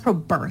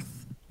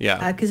pro-birth.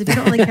 Yeah. Because if you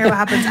don't really care what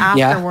happens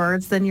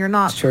afterwards, then you're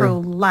not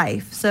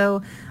pro-life.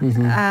 So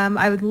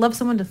I would love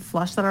someone to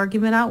flush that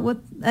argument out with,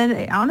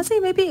 and honestly,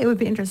 maybe it would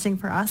be interesting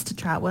for us to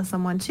chat with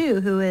someone too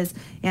who is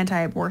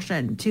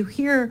anti-abortion to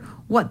hear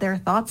what their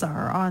thoughts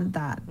are on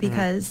that,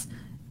 because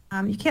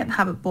you can't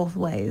have it both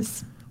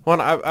ways. Well,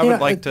 I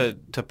would like to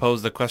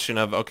pose the question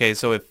of, okay,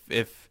 so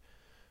if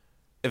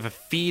a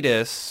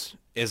fetus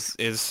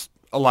is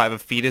alive, a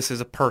fetus is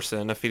a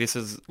person, a fetus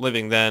is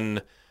living,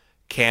 then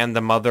can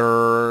the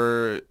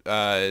mother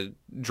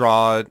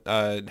draw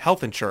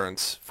health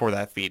insurance for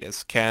that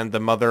fetus? Can the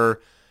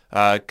mother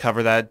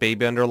cover that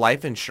baby under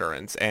life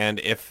insurance? And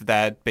if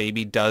that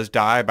baby does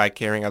die by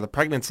carrying out the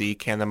pregnancy,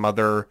 can the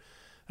mother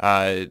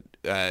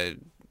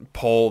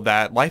pull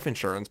that life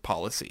insurance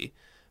policy?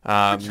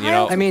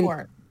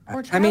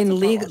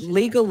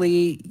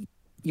 Legally,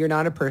 you're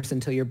not a person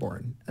until you're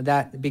born.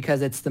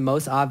 Because it's the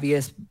most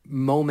obvious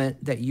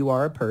moment that you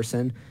are a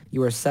person.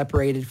 You are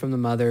separated from the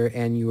mother,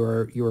 and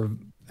you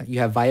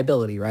have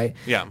viability, right?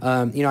 Yeah.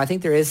 I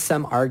think there is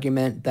some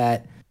argument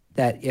that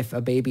if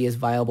a baby is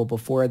viable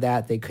before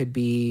that, they could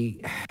be,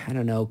 I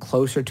don't know,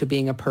 closer to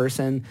being a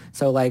person.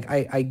 So like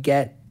I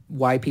get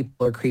why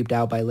people are creeped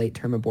out by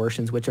late-term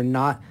abortions, which are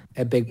not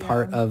a big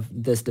part of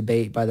this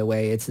debate, by the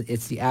way.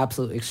 It's the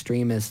absolute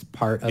extremist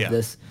part of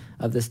this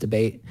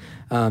debate.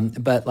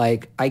 But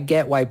like, I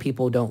get why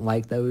people don't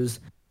like those.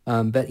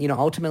 But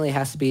ultimately it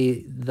has to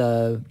be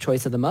the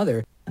choice of the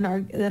mother.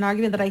 An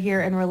argument that I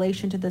hear in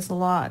relation to this a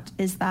lot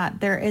is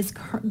that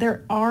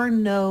there are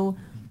no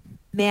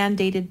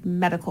mandated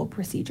medical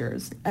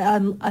procedures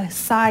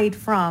aside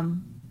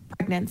from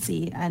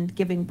pregnancy and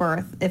giving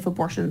birth if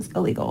abortion's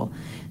illegal.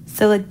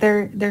 So like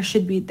there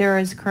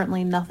is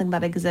currently nothing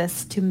that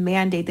exists to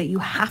mandate that you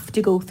have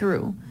to go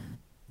through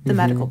the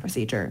medical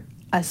procedure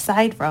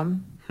aside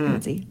from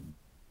pregnancy,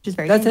 which is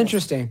very That's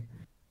dangerous. Interesting.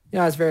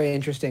 Yeah, it's very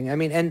interesting. I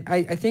mean, and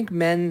I think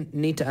men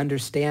need to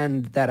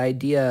understand that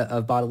idea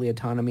of bodily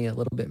autonomy a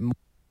little bit more,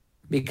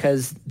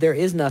 because there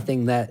is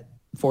nothing that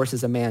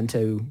forces a man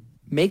to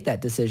make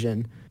that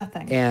decision.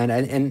 Nothing. And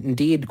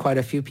indeed, quite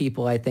a few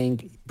people, I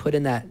think, put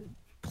in that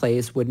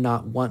place would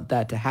not want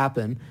that to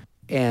happen,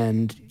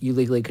 and you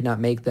legally could not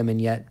make them,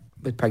 and yet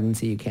with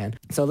pregnancy you can.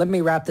 So let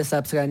me wrap this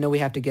up, so I know we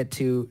have to get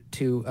to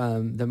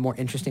the more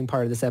interesting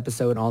part of this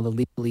episode and all the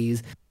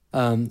legalese.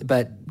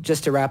 But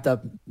just to wrap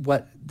up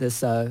what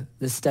this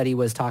study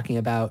was talking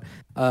about,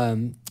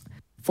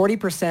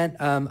 40%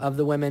 of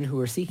the women who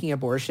were seeking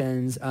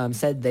abortions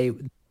said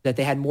that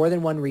they had more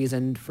than one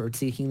reason for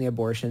seeking the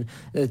abortion.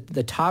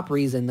 The top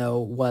reason, though,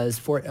 was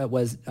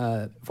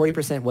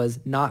 40% was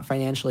not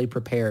financially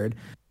prepared.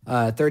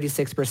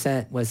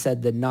 36%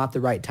 said that not the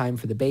right time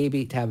for to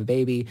have a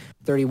baby.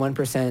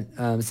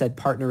 31% said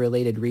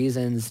partner-related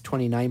reasons.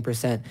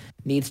 29%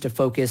 needs to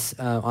focus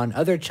on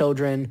other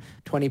children.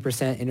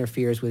 20%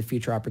 interferes with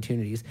future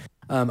opportunities.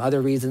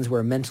 Other reasons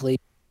were mentally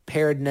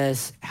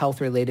preparedness,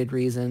 health-related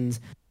reasons,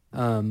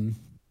 and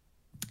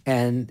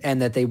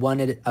that they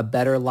wanted a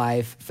better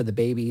life for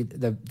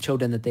the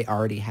children that they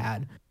already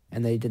had,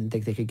 and they didn't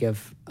think they could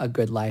give a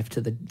good life to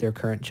their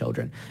current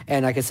children.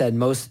 And like I said,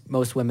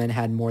 most women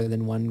had more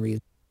than one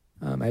reason.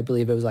 I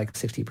believe it was like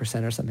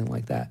 60% or something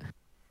like that.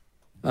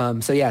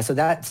 So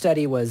that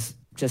study was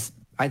just,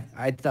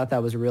 I thought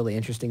that was a really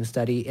interesting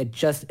study. It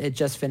just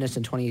finished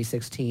in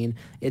 2016.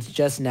 It's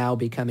just now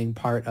becoming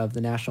part of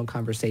the national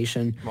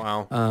conversation.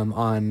 Wow.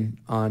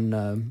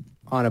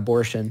 On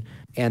abortion,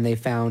 and they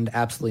found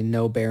absolutely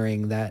no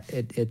bearing that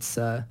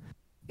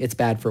it's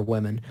bad for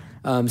women.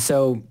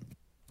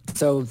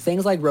 So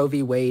things like Roe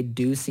v. Wade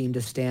do seem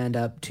to stand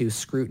up to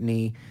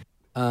scrutiny.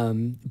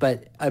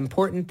 But an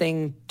important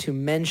thing to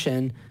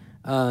mention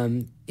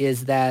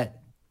is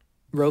that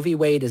Roe v.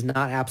 Wade is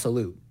not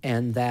absolute,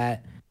 and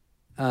that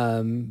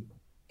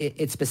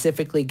it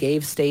specifically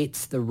gave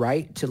states the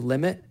right to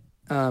limit,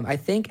 I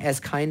think, as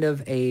kind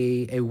of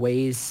a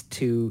ways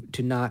to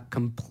not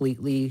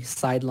completely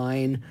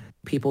sideline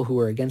people who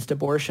were against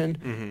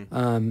abortion,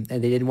 and they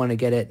didn't want to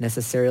get it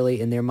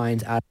necessarily in their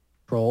minds out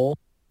of control.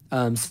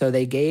 So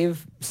they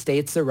gave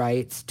states the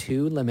rights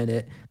to limit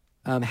it.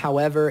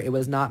 However, it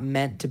was not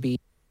meant to be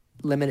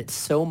limited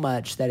so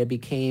much that it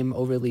became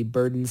overly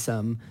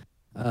burdensome.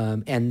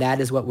 And that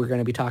is what we're going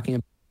to be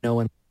talking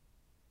about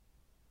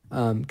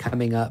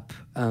coming up.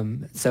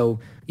 So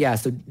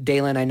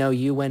Dalen, I know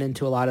you went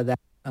into a lot of that.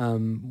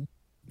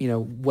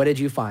 What did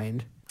you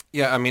find?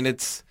 Yeah, I mean,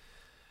 that's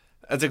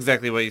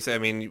exactly what you said. I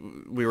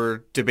mean, we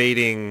were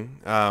debating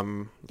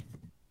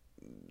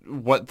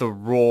what the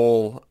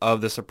role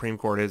of the Supreme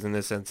Court is in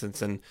this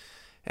instance, and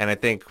I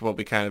think what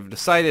we kind of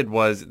decided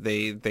was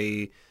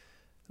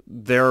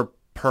their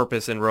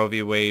purpose in Roe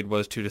v. Wade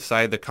was to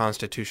decide the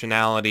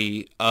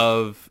constitutionality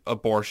of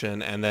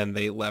abortion, and then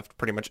they left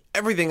pretty much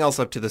everything else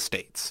up to the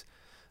states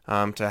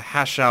to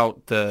hash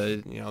out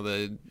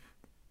the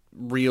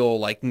real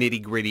like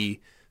nitty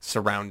gritty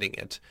surrounding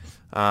it.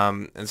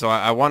 And so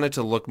I wanted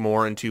to look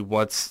more into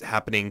what's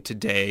happening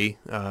today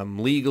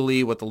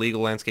legally, what the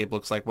legal landscape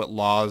looks like, what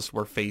laws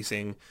we're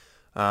facing.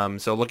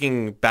 So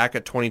looking back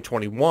at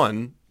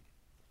 2021,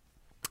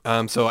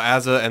 and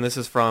this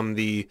is from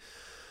the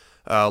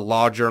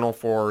Law Journal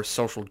for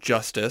Social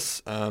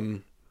Justice.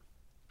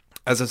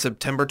 As of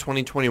September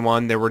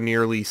 2021, there were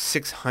nearly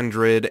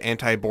 600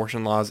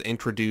 anti-abortion laws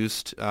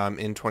introduced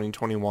in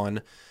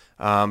 2021.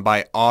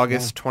 By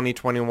August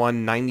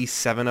 2021,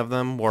 97 of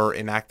them were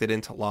enacted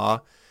into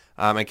law.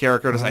 And Kara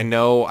Curtis, I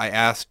know I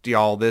asked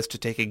y'all this to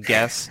take a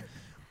guess.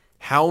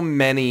 How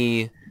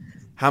many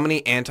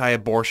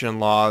anti-abortion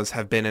laws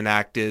have been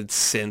enacted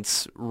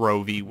since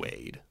Roe v.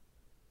 Wade?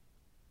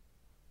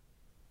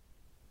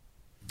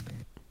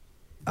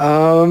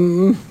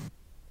 I'm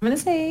going to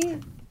say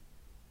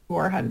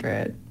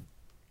 400.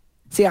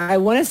 See, I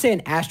want to say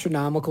an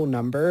astronomical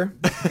number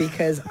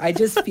because I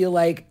just feel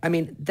like, I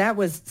mean, that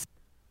was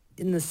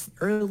in the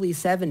early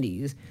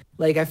 70s.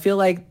 Like, I feel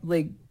like,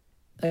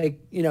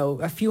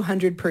 a few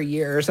hundred per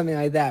year or something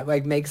like that,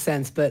 like, makes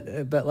sense. But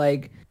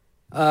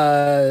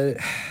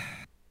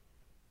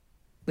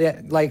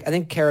yeah, like, I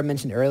think Kara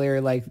mentioned earlier,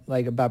 like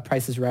about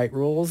Price is Right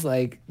rules.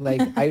 I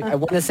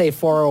want to say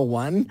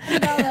 401.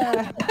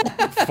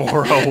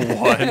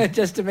 401.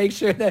 Just to make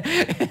sure that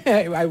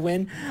I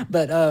win.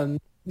 But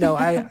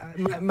no,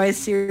 my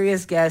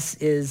serious guess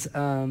is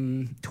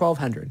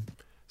 1,200.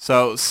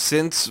 So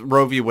since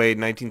Roe v. Wade,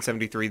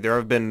 1973, there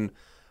have been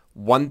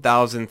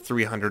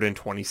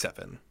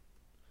 1,327.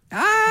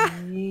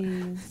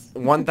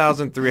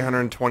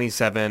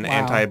 1,327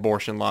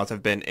 anti-abortion laws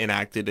have been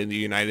enacted in the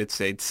United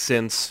States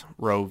since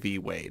Roe v.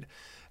 Wade.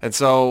 And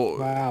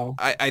so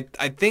I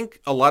think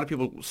a lot of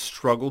people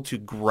struggle to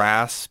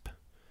grasp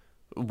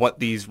what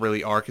these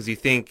really are, because you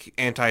think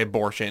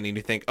anti-abortion and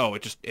you think, oh,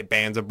 it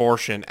bans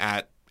abortion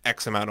at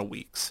X amount of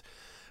weeks.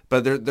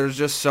 But there's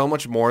just so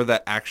much more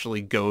that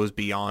actually goes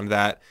beyond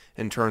that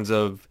in terms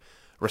of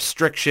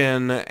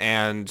restriction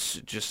and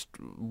just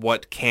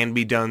what can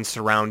be done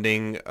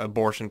surrounding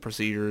abortion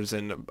procedures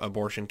and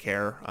abortion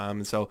care.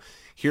 So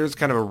here's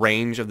kind of a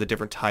range of the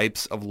different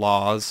types of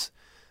laws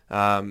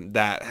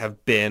that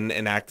have been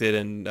enacted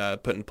and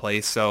put in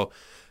place. So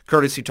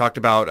Curtis, you talked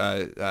about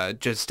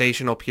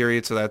gestational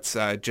periods. So that's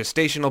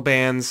gestational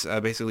bans,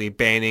 basically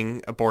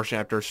banning abortion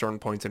after certain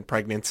points in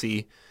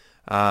pregnancy.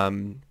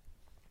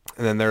 And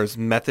then there's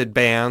method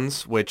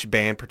bans, which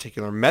ban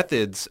particular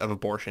methods of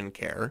abortion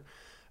care.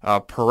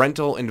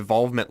 Parental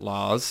involvement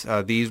laws.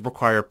 These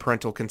require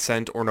parental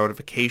consent or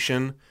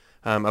notification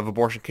of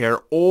abortion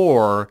care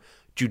or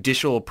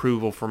judicial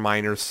approval for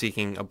minors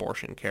seeking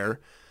abortion care.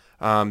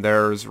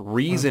 There's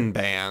reason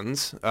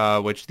bans,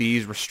 which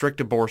these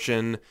restrict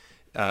abortion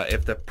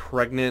if the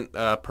pregnant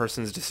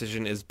person's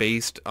decision is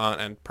based on,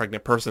 and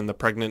the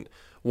pregnant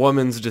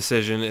woman's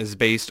decision is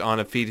based on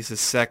a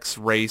fetus's sex,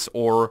 race,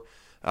 or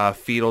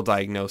fetal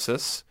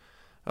diagnosis.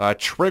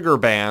 Trigger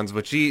bans,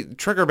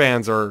 trigger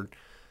bans are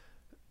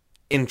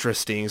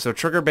interesting. So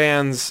trigger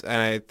bans,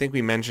 and I think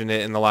we mentioned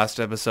it in the last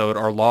episode,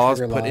 are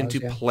laws put into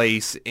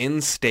place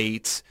in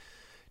states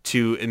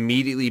to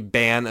immediately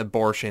ban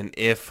abortion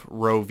if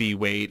Roe v.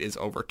 Wade is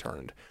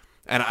overturned.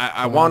 And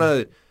I want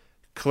to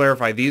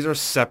clarify, these are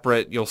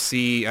separate. You'll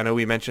see, I know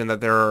we mentioned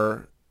that there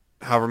are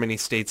however many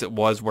states it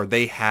was where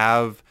they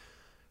have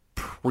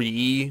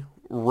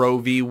pre-Roe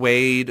v.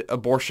 Wade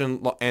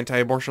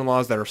anti-abortion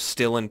laws that are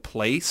still in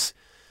place.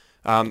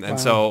 And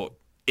so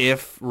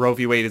if Roe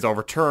v. Wade is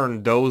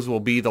overturned, those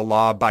will be the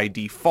law by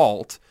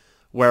default,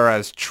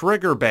 whereas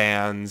trigger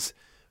bans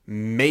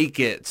make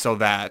it so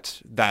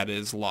that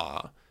is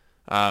law.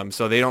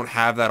 So they don't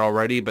have that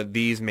already, but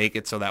these make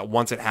it so that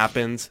once it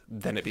happens,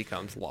 then it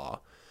becomes law.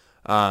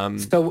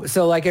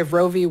 So like if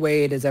Roe v.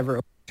 Wade is ever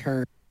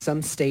overturned,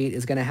 some state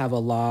is going to have a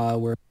law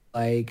where,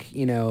 like,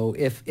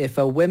 if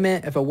a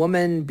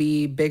woman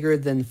be bigger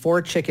than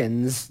 4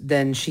 chickens,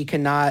 then she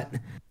cannot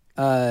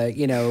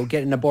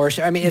get an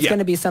abortion. I mean, it's Yeah. going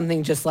to be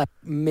something just like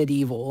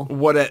medieval.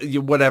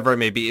 Whatever it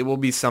may be, it will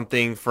be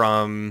something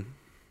from,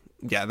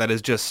 that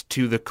is just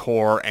to the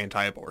core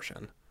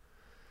anti-abortion.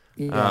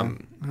 Yeah.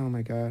 Oh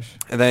my gosh.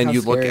 And then How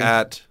you look scary.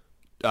 at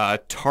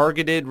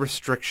targeted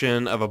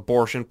restriction of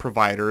abortion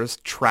providers,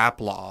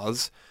 TRAP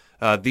laws.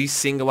 These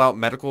single out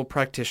medical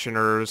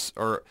practitioners,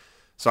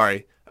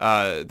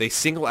 they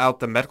single out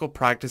the medical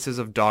practices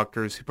of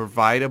doctors who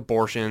provide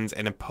abortions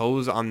and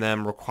impose on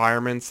them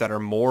requirements that are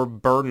more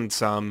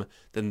burdensome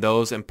than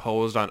those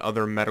imposed on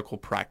other medical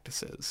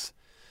practices.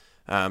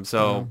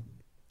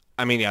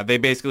 They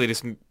basically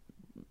just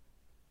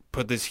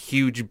put this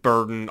huge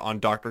burden on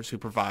doctors who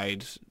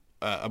provide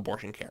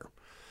abortion care.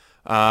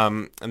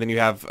 And then you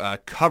have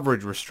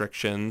coverage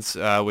restrictions,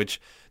 which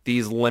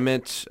these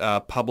limit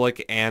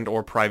public and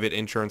or private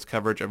insurance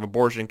coverage of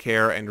abortion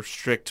care and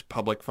restrict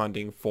public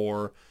funding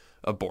for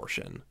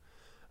abortion.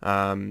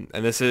 And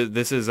this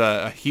is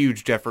a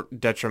huge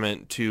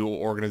detriment to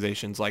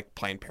organizations like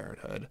Planned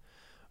Parenthood.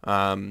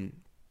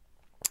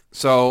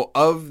 So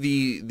of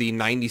the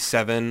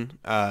 97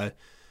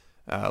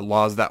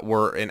 laws that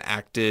were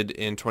enacted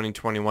in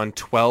 2021,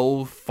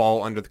 12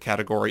 fall under the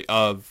category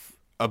of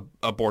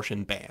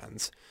abortion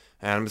bans.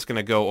 And I'm just going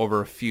to go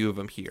over a few of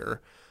them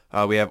here.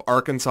 We have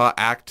Arkansas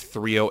Act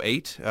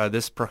 308.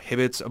 This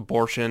prohibits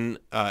abortion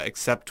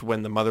except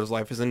when the mother's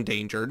life is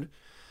endangered.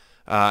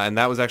 And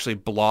that was actually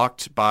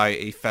blocked by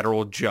a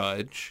federal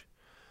judge.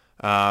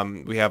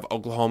 We have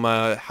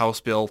Oklahoma House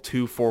Bill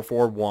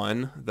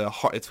 2441.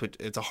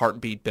 It's a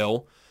heartbeat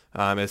bill.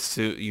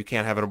 You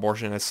can't have an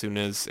abortion as soon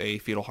as a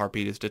fetal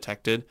heartbeat is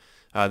detected.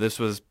 This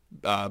was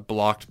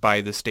blocked by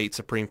the state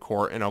Supreme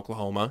Court in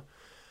Oklahoma.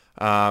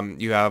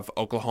 You have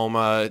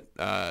Oklahoma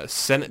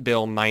Senate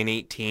Bill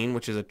 918,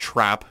 which is a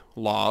TRAP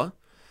law.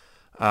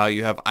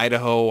 You have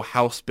Idaho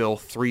House Bill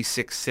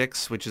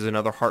 366, which is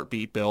another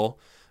heartbeat bill.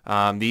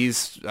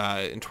 These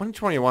in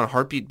 2021,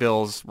 heartbeat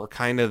bills were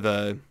kind of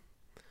the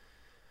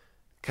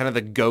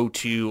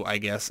go-to, I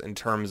guess, in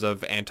terms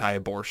of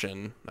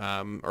anti-abortion,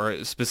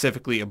 or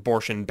specifically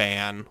abortion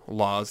ban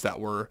laws that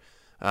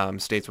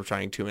states were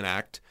trying to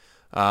enact.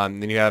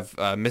 Then you have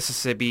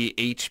Mississippi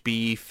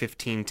HB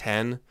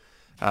 1510.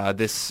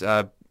 This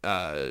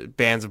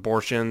bans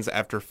abortions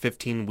after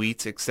 15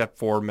 weeks except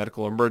for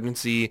medical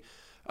emergency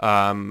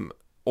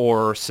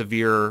or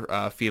severe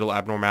fetal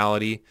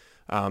abnormality.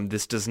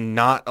 This does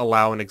not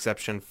allow an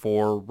exception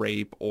for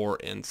rape or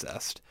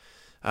incest.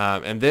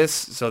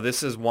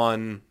 This is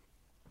one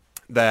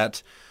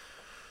that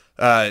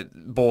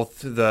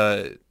both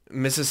the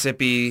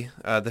Mississippi,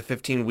 the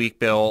 15-week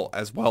bill,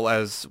 as well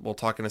as, we'll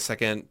talk in a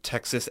second,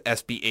 Texas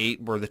SB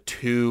 8 were the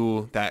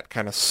two that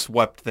kind of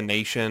swept the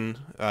nation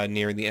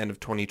near the end of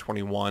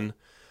 2021.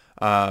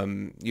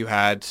 You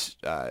had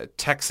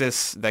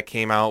Texas that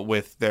came out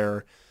with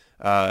their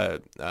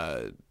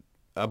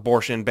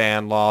abortion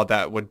ban law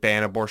that would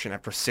ban abortion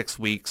after 6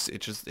 weeks.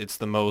 It's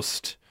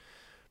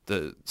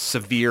the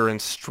severe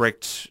and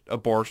strict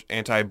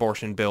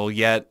anti-abortion bill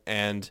yet,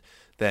 and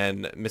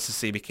then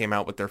Mississippi came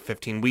out with their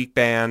 15-week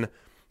ban,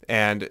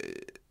 and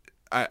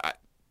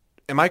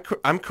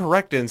I'm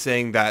correct in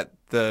saying that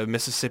the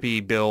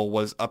Mississippi bill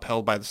was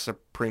upheld by the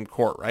Supreme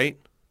Court, right?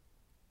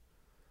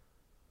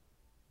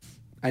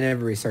 I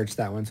never researched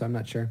that one, so I'm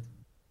not sure.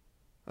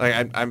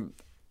 Like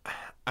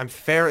I'm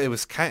fair. It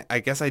was I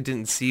guess I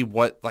didn't see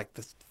what like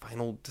the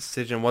final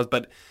decision was,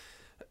 but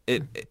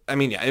it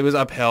was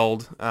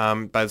upheld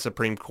by the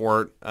Supreme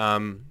Court.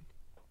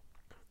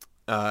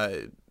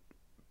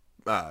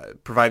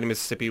 Providing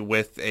Mississippi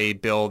with a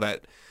bill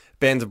that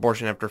bans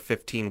abortion after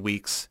 15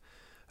 weeks,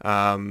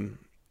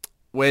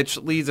 which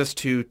leads us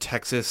to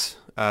Texas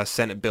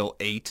Senate Bill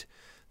 8,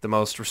 the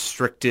most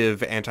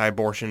restrictive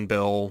anti-abortion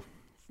bill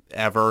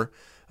ever.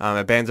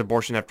 It bans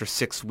abortion after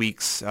 6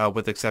 weeks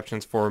with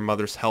exceptions for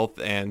mother's health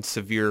and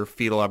severe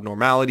fetal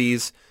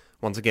abnormalities.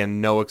 Once again,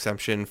 no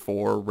exception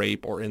for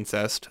rape or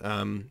incest.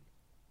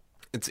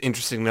 It's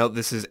interesting to note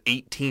this is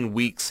 18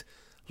 weeks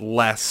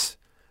less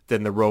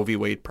than the Roe v.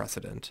 Wade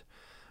precedent.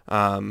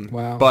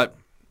 Wow. But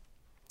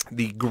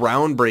the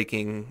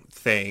groundbreaking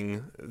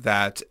thing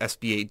that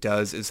SB 8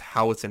 does is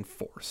how it's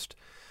enforced.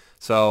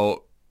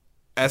 So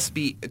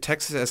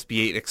Texas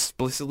SB 8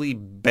 explicitly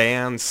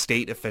bans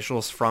state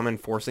officials from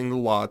enforcing the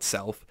law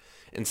itself.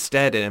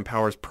 Instead, it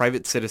empowers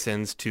private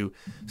citizens to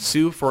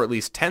sue for at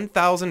least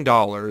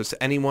 $10,000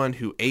 anyone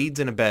who aids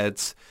and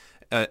abets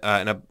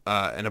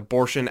an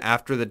abortion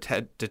after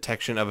the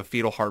detection of a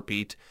fetal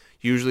heartbeat,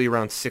 usually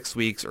around 6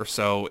 weeks or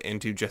so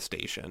into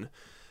gestation.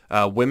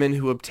 Women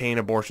who obtain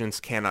abortions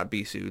cannot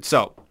be sued.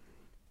 So,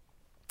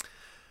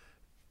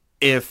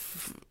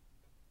 if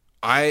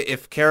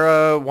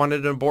Kara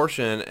wanted an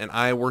abortion and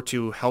I were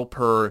to help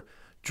her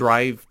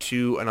drive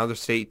to another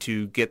state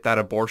to get that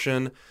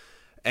abortion,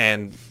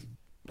 and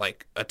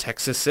like a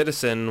Texas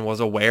citizen was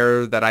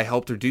aware that I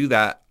helped her do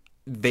that,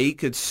 they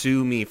could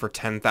sue me for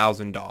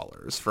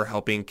 $10,000 for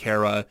helping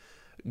Kara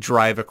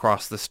drive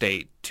across the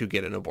state to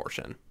get an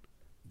abortion.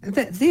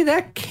 See,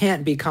 that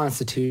can't be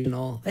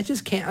constitutional. That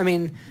just can't. I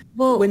mean,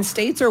 Well, when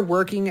states are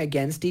working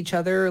against each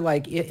other,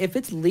 like if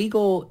it's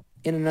legal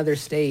in another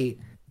state,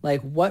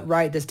 like what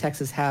right does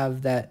Texas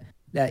have that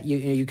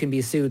you can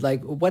be sued?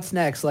 Like what's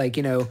next? Like,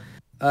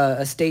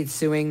 a state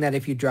suing that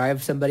if you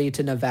drive somebody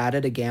to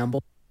Nevada to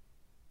gamble,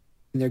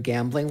 their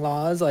gambling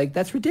laws, like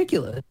that's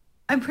ridiculous.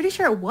 I'm pretty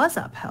sure it was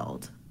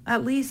upheld,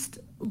 at least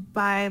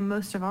by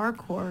most of our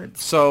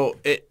courts. So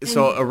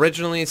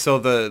originally,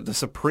 the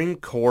Supreme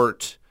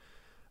Court.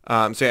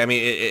 So I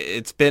mean,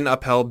 it's been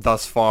upheld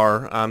thus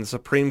far. The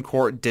Supreme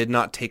Court did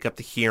not take up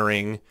the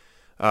hearing,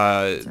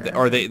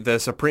 the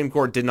Supreme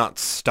Court did not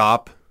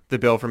stop the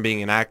bill from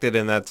being enacted,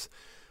 and that's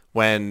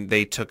when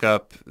they took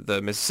up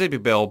the Mississippi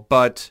bill.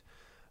 But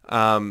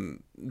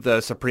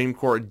the Supreme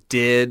Court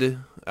did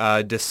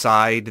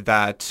decide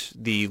that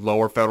the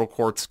lower federal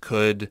courts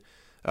could,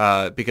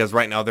 because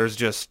right now there's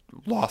just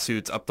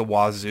lawsuits up the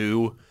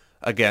wazoo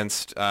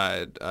against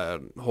a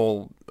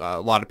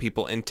lot of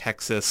people in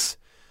Texas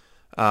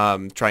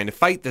trying to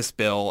fight this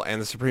bill,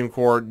 and the Supreme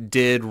Court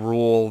did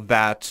rule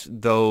that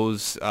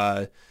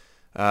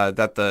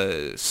that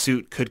the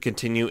suit could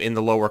continue in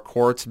the lower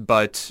courts,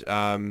 but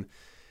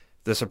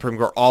the Supreme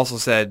Court also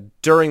said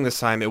during this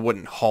time it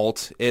wouldn't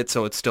halt it,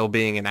 so it's still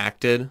being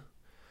enacted.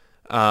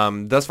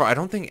 Thus far, I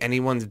don't think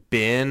anyone's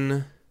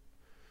been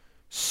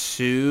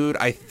sued.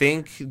 I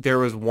think there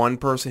was one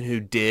person who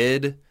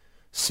did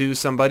sue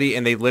somebody,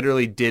 and they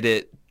literally did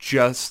it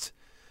just...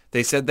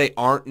 They said they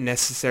aren't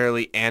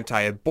necessarily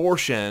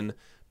anti-abortion,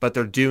 but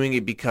they're doing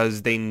it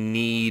because they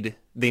need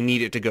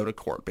it to go to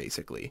court,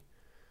 basically.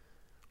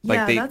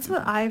 That's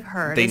what I've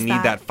heard. They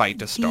need that fight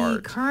to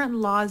start. The current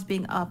law is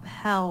being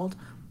upheld,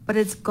 but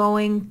it's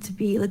going to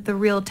be like the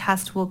real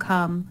test will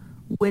come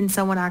when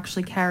someone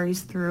actually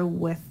carries through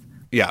with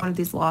one of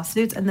these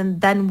lawsuits, and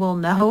then we'll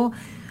know.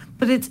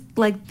 But it's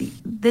like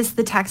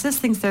the Texas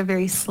thinks they're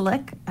very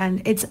slick,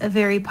 and it's a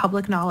very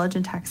public knowledge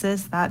in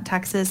Texas that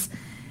Texas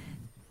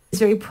is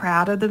very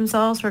proud of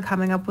themselves for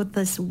coming up with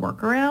this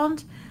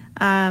workaround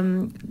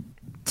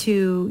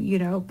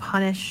to,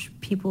 punish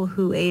people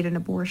who aid in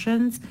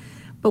abortions.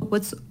 But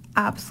what's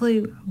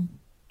absolutely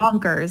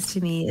bonkers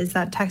to me is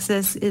that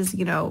Texas is,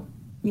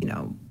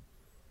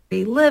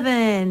 free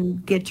living,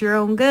 get your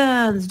own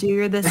guns, do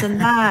your this and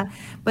that.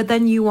 But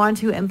then you want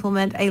to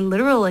implement a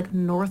literal like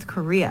North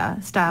Korea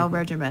style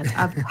regimen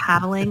of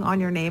paddling on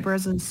your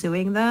neighbors and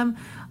suing them.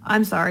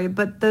 I'm sorry,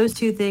 but those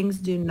two things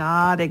do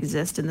not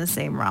exist in the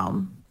same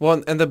realm.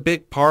 Well, and the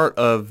big part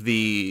of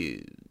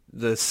the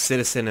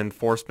citizen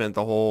enforcement,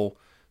 the whole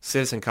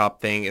citizen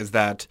cop thing is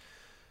that,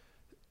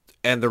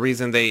 and the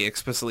reason they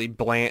explicitly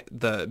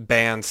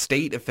ban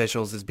state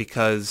officials is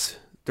because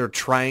they're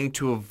trying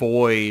to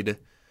avoid,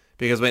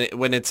 because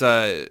when it's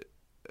the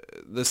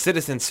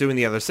citizen suing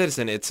the other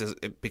citizen,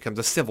 it becomes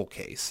a civil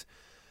case.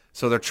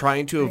 So they're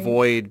trying to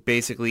avoid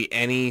basically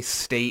any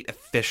state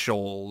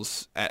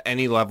officials at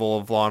any level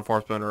of law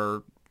enforcement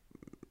or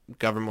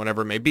government,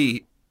 whatever it may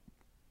be,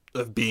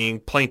 of being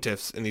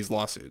plaintiffs in these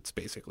lawsuits,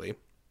 basically.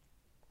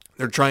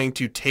 They're trying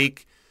to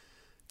take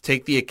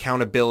the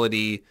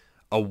accountability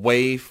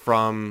away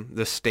from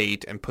the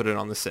state and put it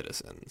on the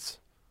citizens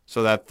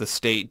so that the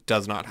state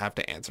does not have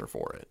to answer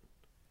for it.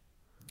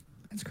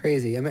 That's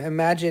crazy. I mean,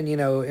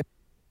 imagine,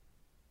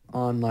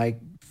 on like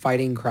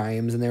fighting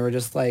crimes and they were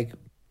just like,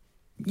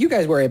 you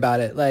guys worry about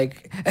it.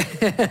 Like,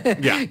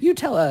 you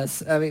tell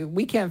us. I mean,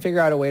 we can't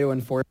figure out a way to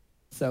enforce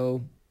it,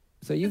 so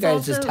you guys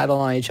also just tattle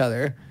on each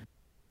other.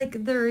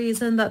 Like the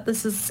reason that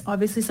this is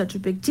obviously such a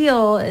big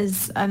deal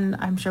is, and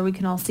I'm sure we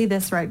can all see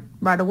this right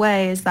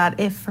away, is that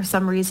if for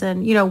some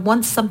reason,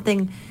 once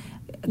something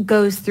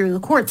goes through the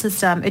court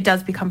system, it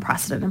does become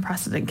precedent, and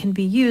precedent can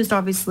be used,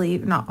 obviously,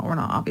 not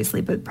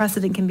obviously, but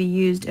precedent can be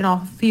used in all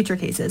future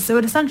cases. So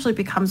it essentially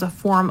becomes a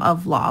form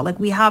of law.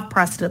 Like we have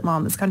precedent law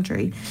in this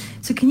country.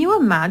 So can you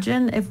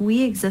imagine if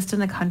we exist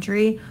in a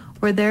country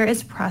where there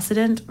is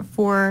precedent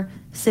for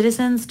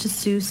citizens to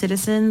sue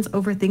citizens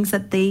over things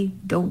that they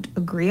don't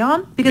agree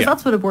on? Because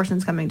that's what abortion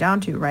is coming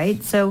down to,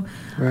 right? So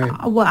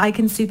I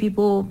can sue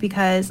people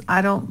because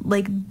I don't,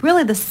 like,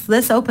 really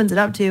this opens it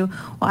up to,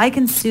 well, I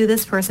can sue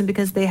this person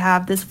because they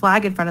have this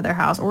flag in front of their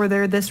house, or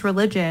they're this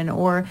religion,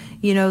 or,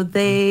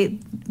 they,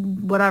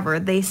 whatever,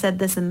 they said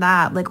this and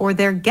that, like, or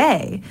they're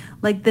gay.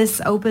 Like,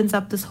 this opens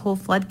up this whole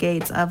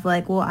floodgates of,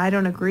 like, well, I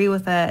don't agree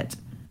with it,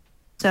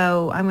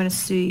 so I'm going to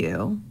sue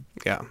you.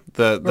 Yeah,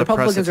 the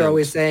Republicans are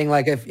always saying,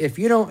 like, if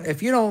you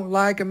don't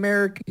like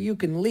America, you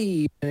can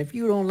leave, and if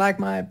you don't like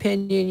my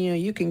opinion,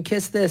 you can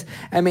kiss this.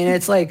 I mean,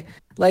 it's like,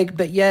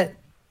 but yet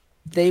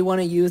they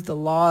want to use the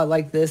law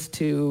like this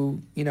to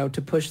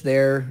to push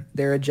their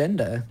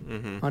agenda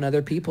on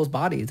other people's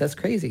bodies. That's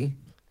crazy.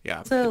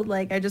 Yeah. So,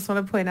 like, I just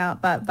want to point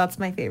out that that's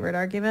my favorite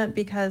argument,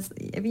 because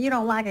if you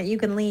don't like it, you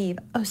can leave.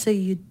 Oh, so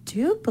you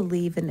do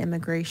believe in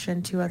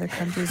immigration to other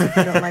countries if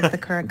you don't like the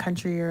current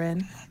country you're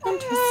in.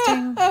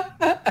 Interesting.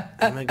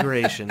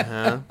 Immigration,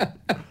 huh?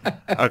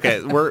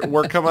 Okay,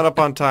 we're coming up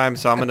on time,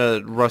 so I'm going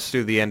to rush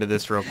through the end of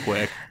this real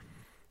quick.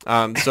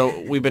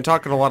 So we've been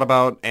talking a lot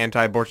about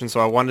anti-abortion, so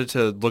I wanted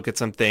to look at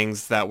some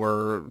things that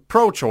were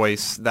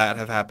pro-choice that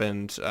have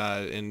happened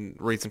in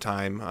recent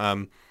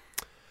time.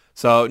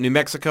 So New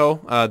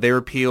Mexico, they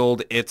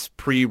repealed its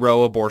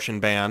pre-Roe abortion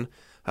ban.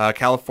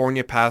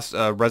 California passed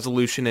a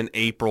resolution in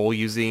April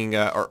using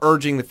or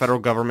urging the federal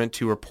government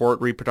to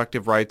report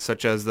reproductive rights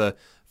such as the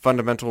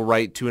fundamental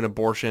right to an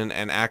abortion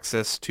and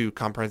access to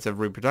comprehensive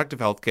reproductive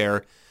health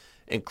care,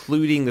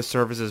 including the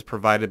services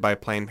provided by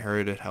Planned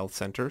Parenthood health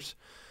centers.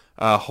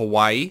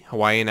 Hawaii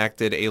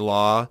enacted a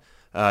law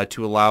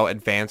to allow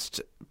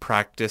advanced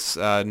practice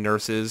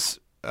nurses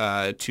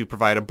to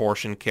provide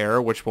abortion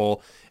care, which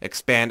will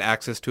expand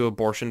access to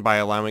abortion by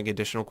allowing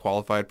additional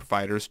qualified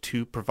providers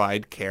to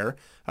provide care.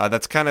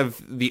 That's kind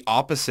of the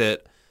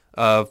opposite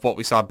of what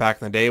we saw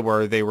back in the day,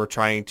 where they were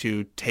trying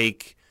to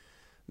take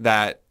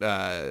that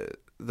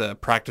the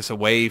practice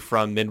away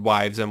from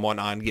midwives and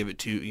whatnot and give it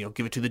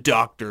to the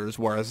doctors.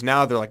 Whereas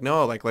now they're like,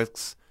 no, like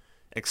let's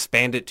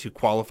expand it to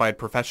qualified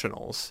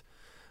professionals.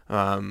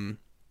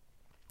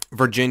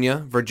 Virginia,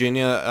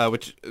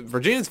 which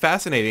Virginia is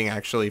fascinating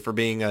actually for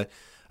being a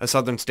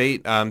southern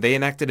state. They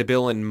enacted a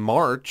bill in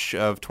March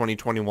of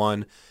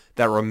 2021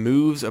 that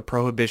removes a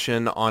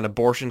prohibition on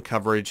abortion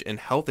coverage in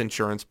health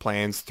insurance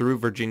plans through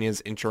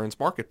Virginia's insurance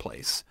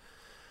marketplace.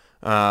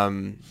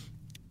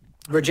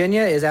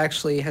 Virginia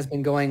has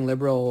been going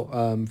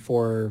liberal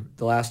for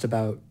the last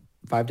about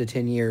 5 to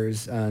 10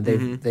 years.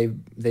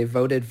 They've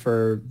voted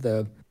for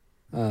the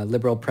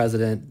liberal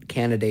president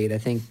candidate, I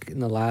think, in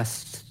the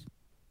last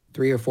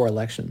 3 or 4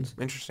 elections.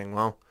 Interesting.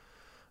 Wow.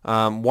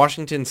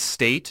 Washington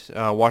State,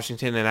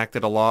 Washington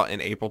enacted a law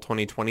in April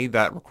 2020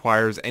 that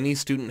requires any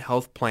student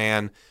health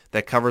plan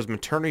that covers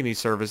maternity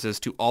services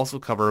to also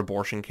cover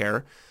abortion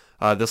care.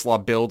 This law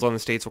builds on the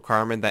state's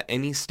requirement that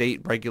any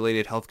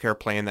state-regulated healthcare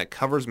plan that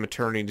covers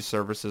maternity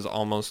services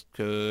almost...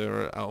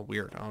 weird. I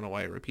don't know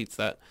why it repeats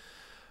that.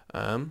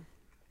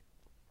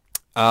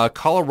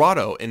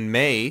 Colorado, in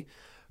May,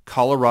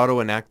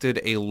 Colorado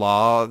enacted a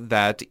law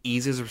that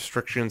eases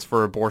restrictions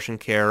for abortion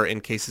care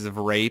in cases of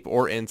rape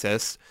or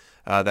incest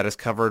that is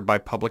covered by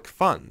public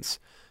funds.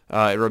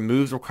 It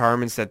removes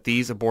requirements that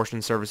these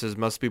abortion services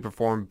must be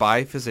performed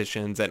by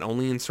physicians and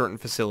only in certain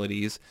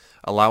facilities,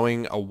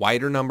 allowing a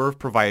wider number of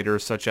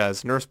providers such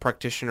as nurse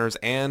practitioners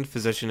and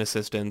physician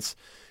assistants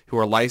who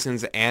are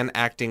licensed and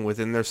acting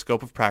within their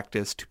scope of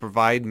practice to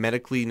provide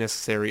medically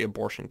necessary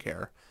abortion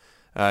care.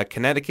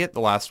 Connecticut, the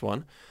last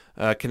one.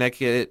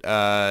 Connecticut,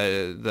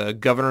 the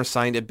governor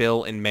signed a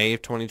bill in May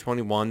of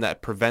 2021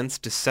 that prevents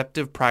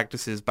deceptive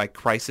practices by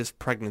crisis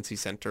pregnancy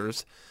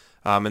centers.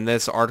 And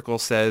this article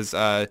says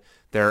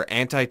there are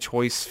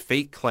anti-choice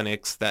fake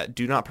clinics that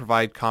do not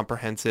provide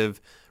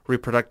comprehensive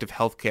reproductive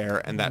health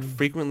care and that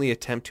frequently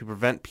attempt to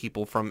prevent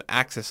people from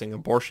accessing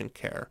abortion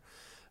care.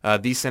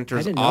 These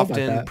centers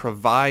often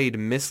provide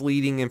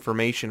misleading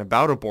information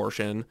about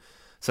abortion,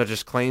 such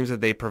as claims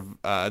that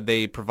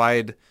they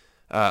provide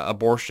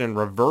abortion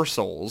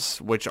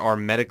reversals, which are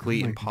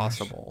medically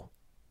impossible.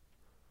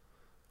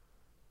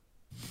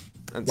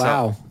 And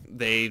wow. So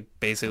they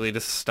basically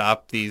just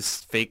stop these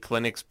fake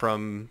clinics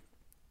from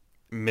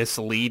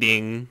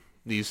misleading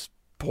these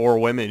poor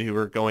women who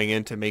are going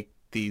in to make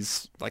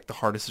these like the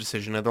hardest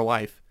decision of their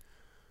life.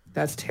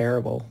 That's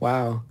terrible.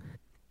 Wow.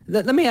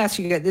 Let me ask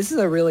you guys, this is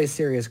a really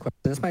serious question.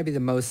 This might be the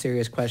most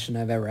serious question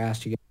I've ever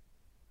asked you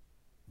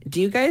guys.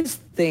 Do you guys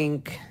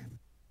think,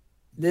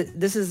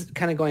 this is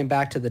kind of going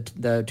back to the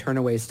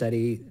turnaway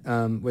study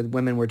where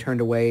women were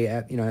turned away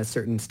at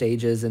certain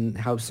stages and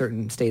how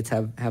certain states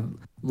have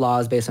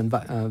laws based on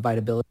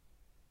viability.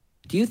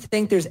 Do you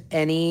think there's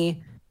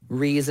any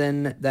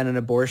reason that an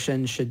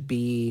abortion should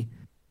be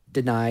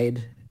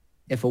denied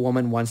if a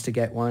woman wants to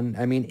get one?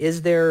 I mean,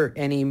 is there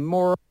any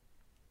more,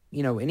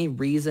 any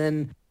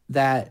reason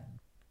that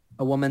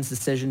a woman's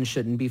decision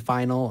shouldn't be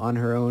final on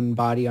her own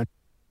body,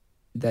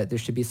 that there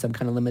should be some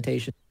kind of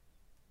limitation?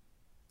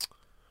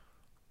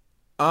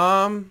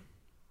 Oh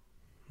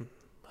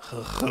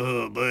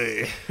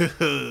boy.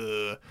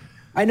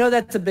 I know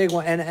that's a big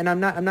one, and I'm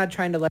not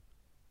trying to let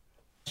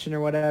or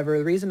whatever.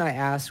 The reason I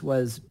asked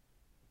was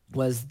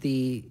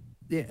the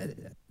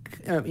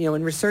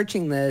in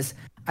researching this,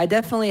 I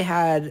definitely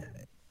had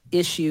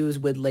issues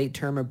with late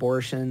term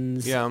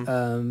abortions. Yeah.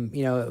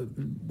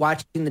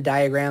 Watching the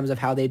diagrams of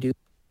how they do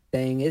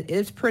thing,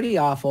 it's pretty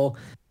awful.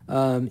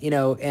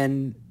 And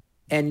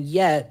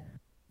yet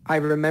I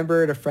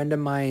remembered a friend of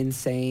mine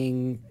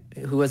saying,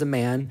 who was a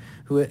man,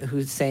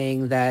 who's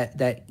saying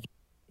that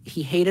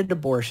he hated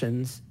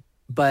abortions,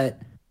 but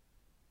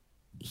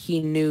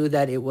he knew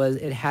that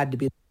it had to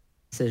be a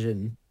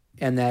decision,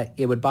 and that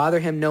it would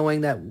bother him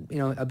knowing that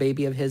a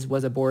baby of his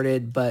was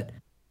aborted, but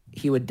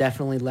he would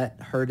definitely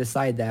let her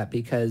decide that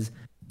because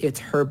it's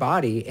her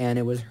body and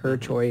it was her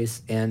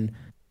choice, and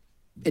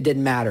it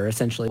didn't matter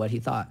essentially what he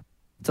thought.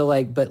 So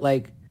I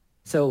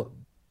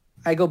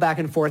go back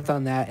and forth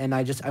on that, and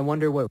I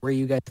wonder where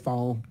you guys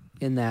fall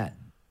in that.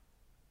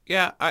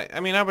 Yeah,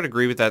 I mean, I would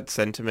agree with that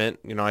sentiment.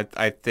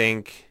 I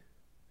think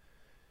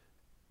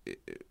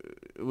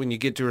when you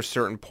get to a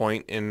certain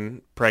point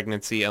in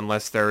pregnancy,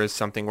 unless there is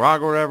something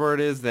wrong or whatever it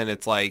is, then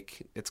it's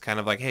like, it's kind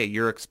of like, hey,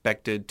 you're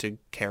expected to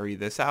carry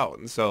this out.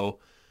 And so,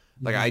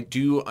 like, I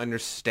do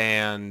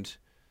understand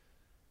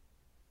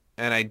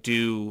and I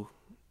do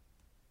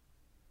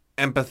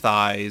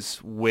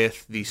empathize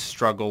with the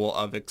struggle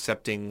of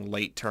accepting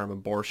late-term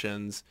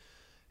abortions.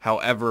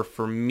 However,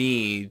 for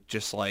me,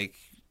 just like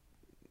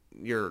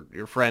your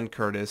friend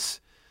Curtis,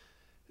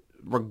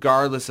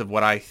 regardless of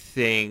what I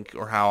think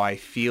or how I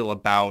feel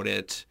about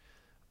it,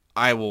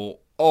 I will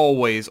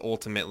always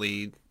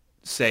ultimately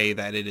say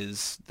that it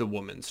is the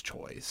woman's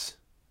choice.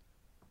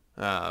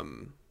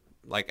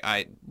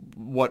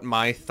 What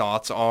my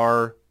thoughts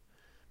are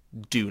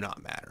do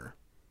not matter.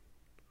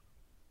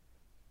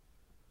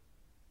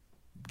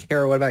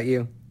 Kara, what about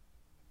you?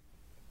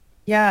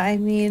 Yeah, I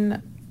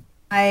mean,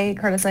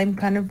 Curtis, I'm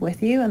kind of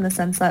with you in the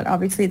sense that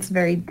obviously it's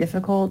very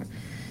difficult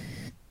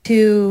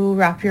to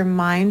wrap your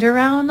mind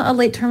around a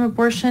late-term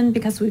abortion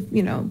because we've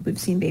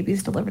seen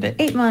babies delivered at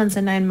 8 months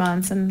and 9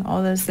 months and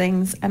all those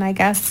things. And I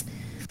guess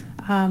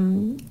I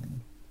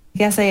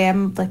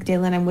am like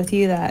Dalen, I'm with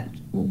you that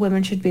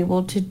women should be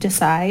able to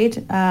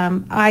decide.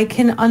 I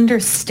can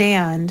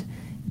understand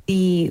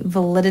the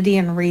validity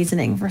and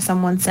reasoning for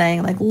someone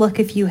saying like, look,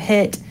 if you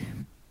hit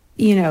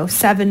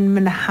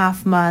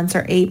 7.5 months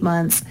or 8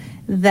 months,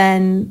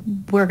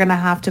 then we're going to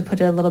have to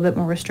put a little bit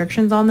more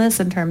restrictions on this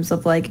in terms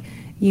of like,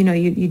 you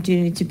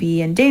do need to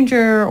be in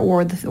danger,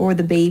 or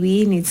the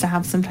baby needs to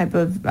have some type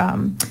of,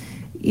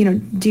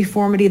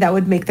 deformity that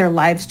would make their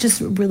lives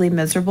just really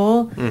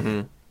miserable.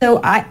 Mm-hmm. So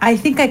I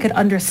think I could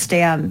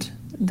understand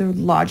the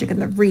logic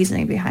and the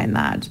reasoning behind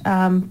that.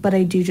 But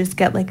I do just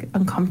get like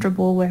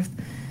uncomfortable with,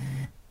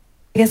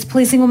 I guess,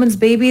 placing women's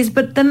babies.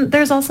 But then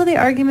there's also the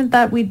argument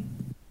that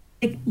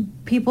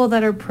people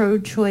that are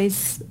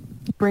pro-choice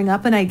bring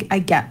up, and I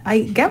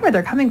get where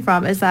they're coming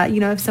from, is that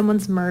if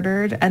someone's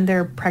murdered and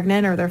they're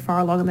pregnant or they're far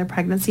along in their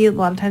pregnancy, a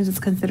lot of times it's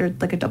considered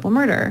like a double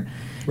murder.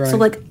 Right.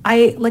 So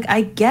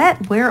I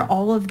get where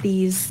all of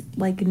these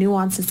like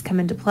nuances come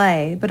into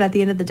play, but at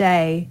the end of the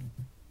day,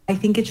 I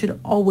think it should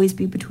always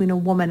be between a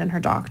woman and her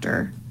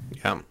doctor.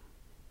 Yeah,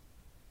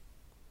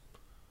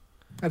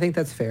 I think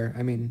that's fair.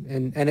 I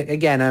mean, and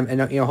again,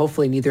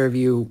 hopefully neither of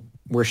you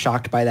were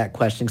shocked by that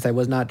question, because I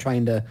was not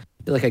trying to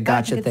do like a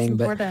gotcha thing,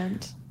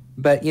 important.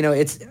 But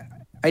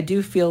I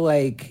do feel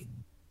like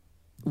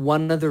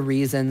one of the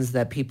reasons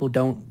that people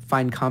don't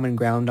find common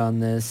ground on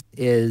this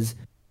is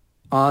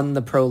on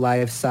the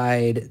pro-life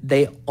side,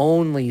 they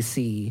only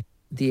see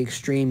the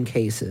extreme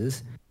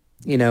cases,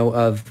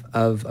 of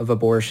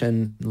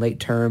abortion, late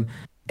term,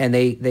 and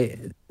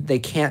they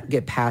can't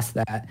get past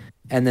that.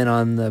 And then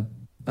on the,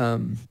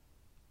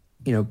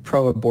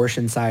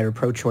 pro-abortion side or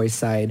pro-choice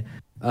side,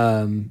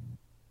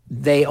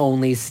 they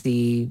only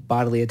see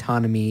bodily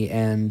autonomy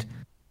and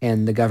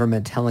the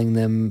government telling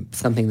them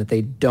something that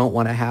they don't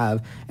want to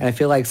have. And I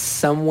feel like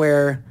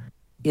somewhere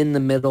in the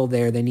middle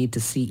there, they need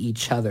to see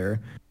each other.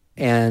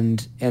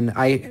 And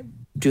I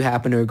do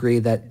happen to agree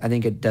that I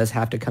think it does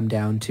have to come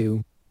down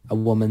to a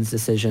woman's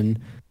decision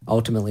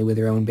ultimately with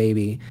her own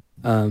baby.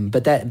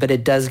 But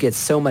it does get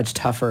so much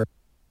tougher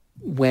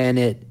when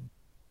it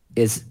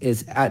is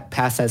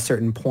past that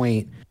certain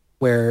point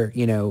where,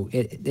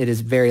 it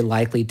is very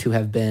likely to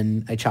have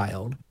been a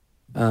child.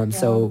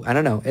 So I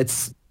don't know.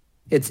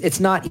 It's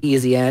not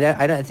easy, and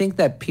I think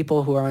that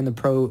people who are on the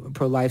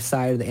pro-life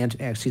side, or the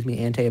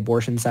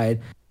anti-abortion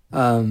side,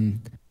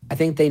 I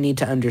think they need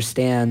to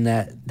understand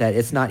that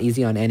it's not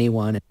easy on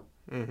anyone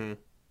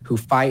who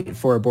fight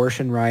for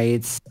abortion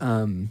rights.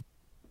 They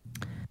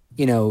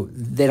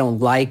don't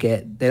like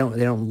it. They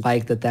don't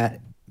like that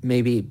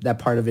maybe that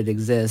part of it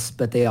exists,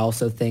 but they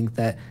also think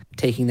that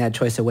taking that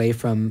choice away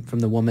from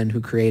the woman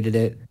who created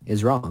it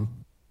is wrong.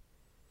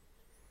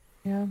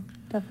 Yeah,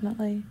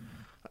 definitely.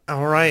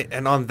 All right,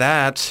 and on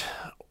that,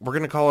 we're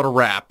going to call it a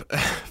wrap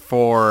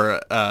for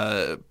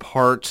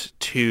part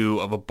 2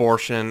 of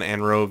Abortion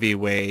and Roe v.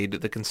 Wade,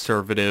 the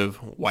conservative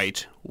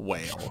white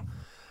whale.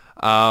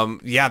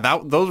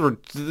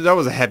 That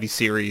was a heavy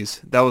series.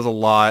 That was a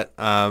lot.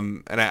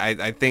 And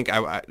I think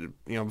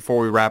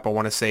before we wrap, I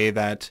want to say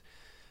that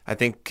I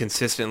think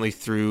consistently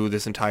through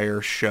this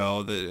entire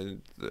show, the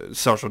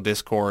social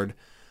discord,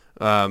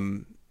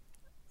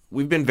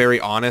 we've been very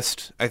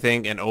honest, I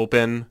think, and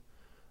open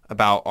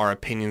about our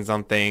opinions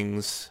on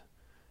things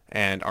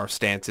and our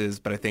stances.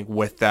 But I think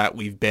with that,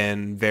 we've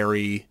been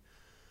very,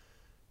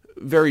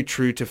 very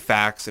true to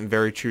facts and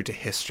very true to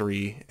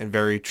history and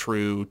very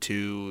true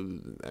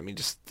to,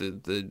 just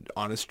the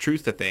honest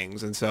truth of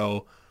things. And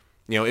so,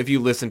 if you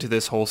listen to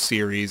this whole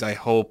series, I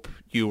hope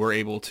you were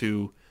able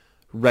to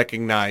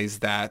recognize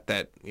that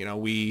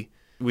we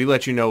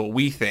let you know what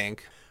we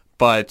think,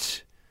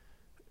 but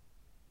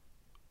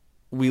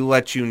we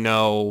let you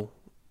know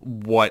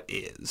what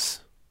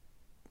is.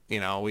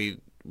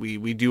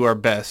 We do our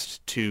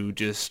best to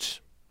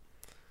just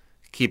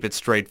keep it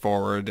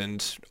straightforward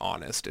and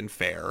honest and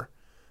fair.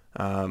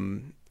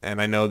 And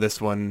I know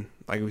this one,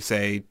 like we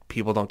say,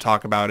 people don't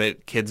talk about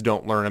it. Kids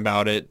don't learn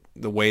about it.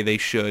 the way they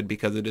should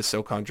because it is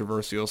so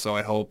controversial. So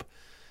I hope,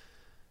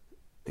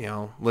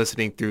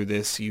 listening through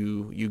this,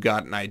 you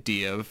got an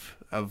idea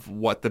of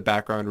what the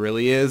background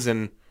really is,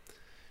 and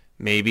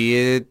maybe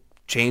it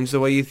changed the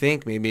way you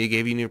think. Maybe it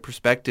gave you new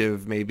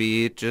perspective.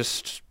 Maybe it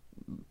just,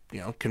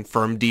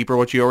 confirmed deeper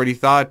what you already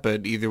thought.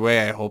 But either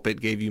way, I hope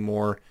it gave you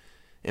more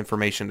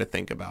information to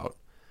think about.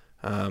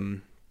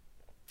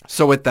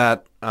 So with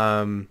that,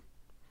 I'm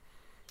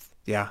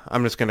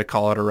just going to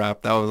call it a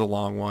wrap. That was a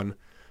long one.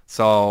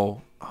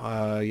 So,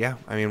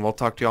 we'll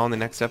talk to you all in the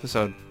next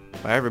episode.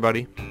 Bye,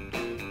 everybody.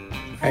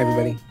 Hi,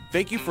 everybody.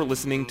 Thank you for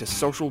listening to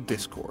Social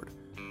Discord,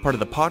 part of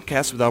the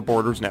Podcast Without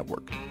Borders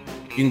Network.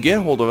 You can get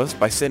a hold of us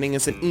by sending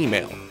us an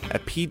email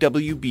at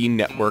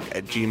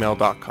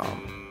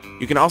pwbnetwork@gmail.com.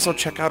 You can also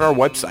check out our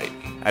website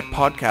at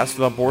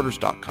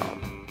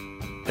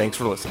podcastwithoutborders.com. Thanks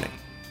for listening.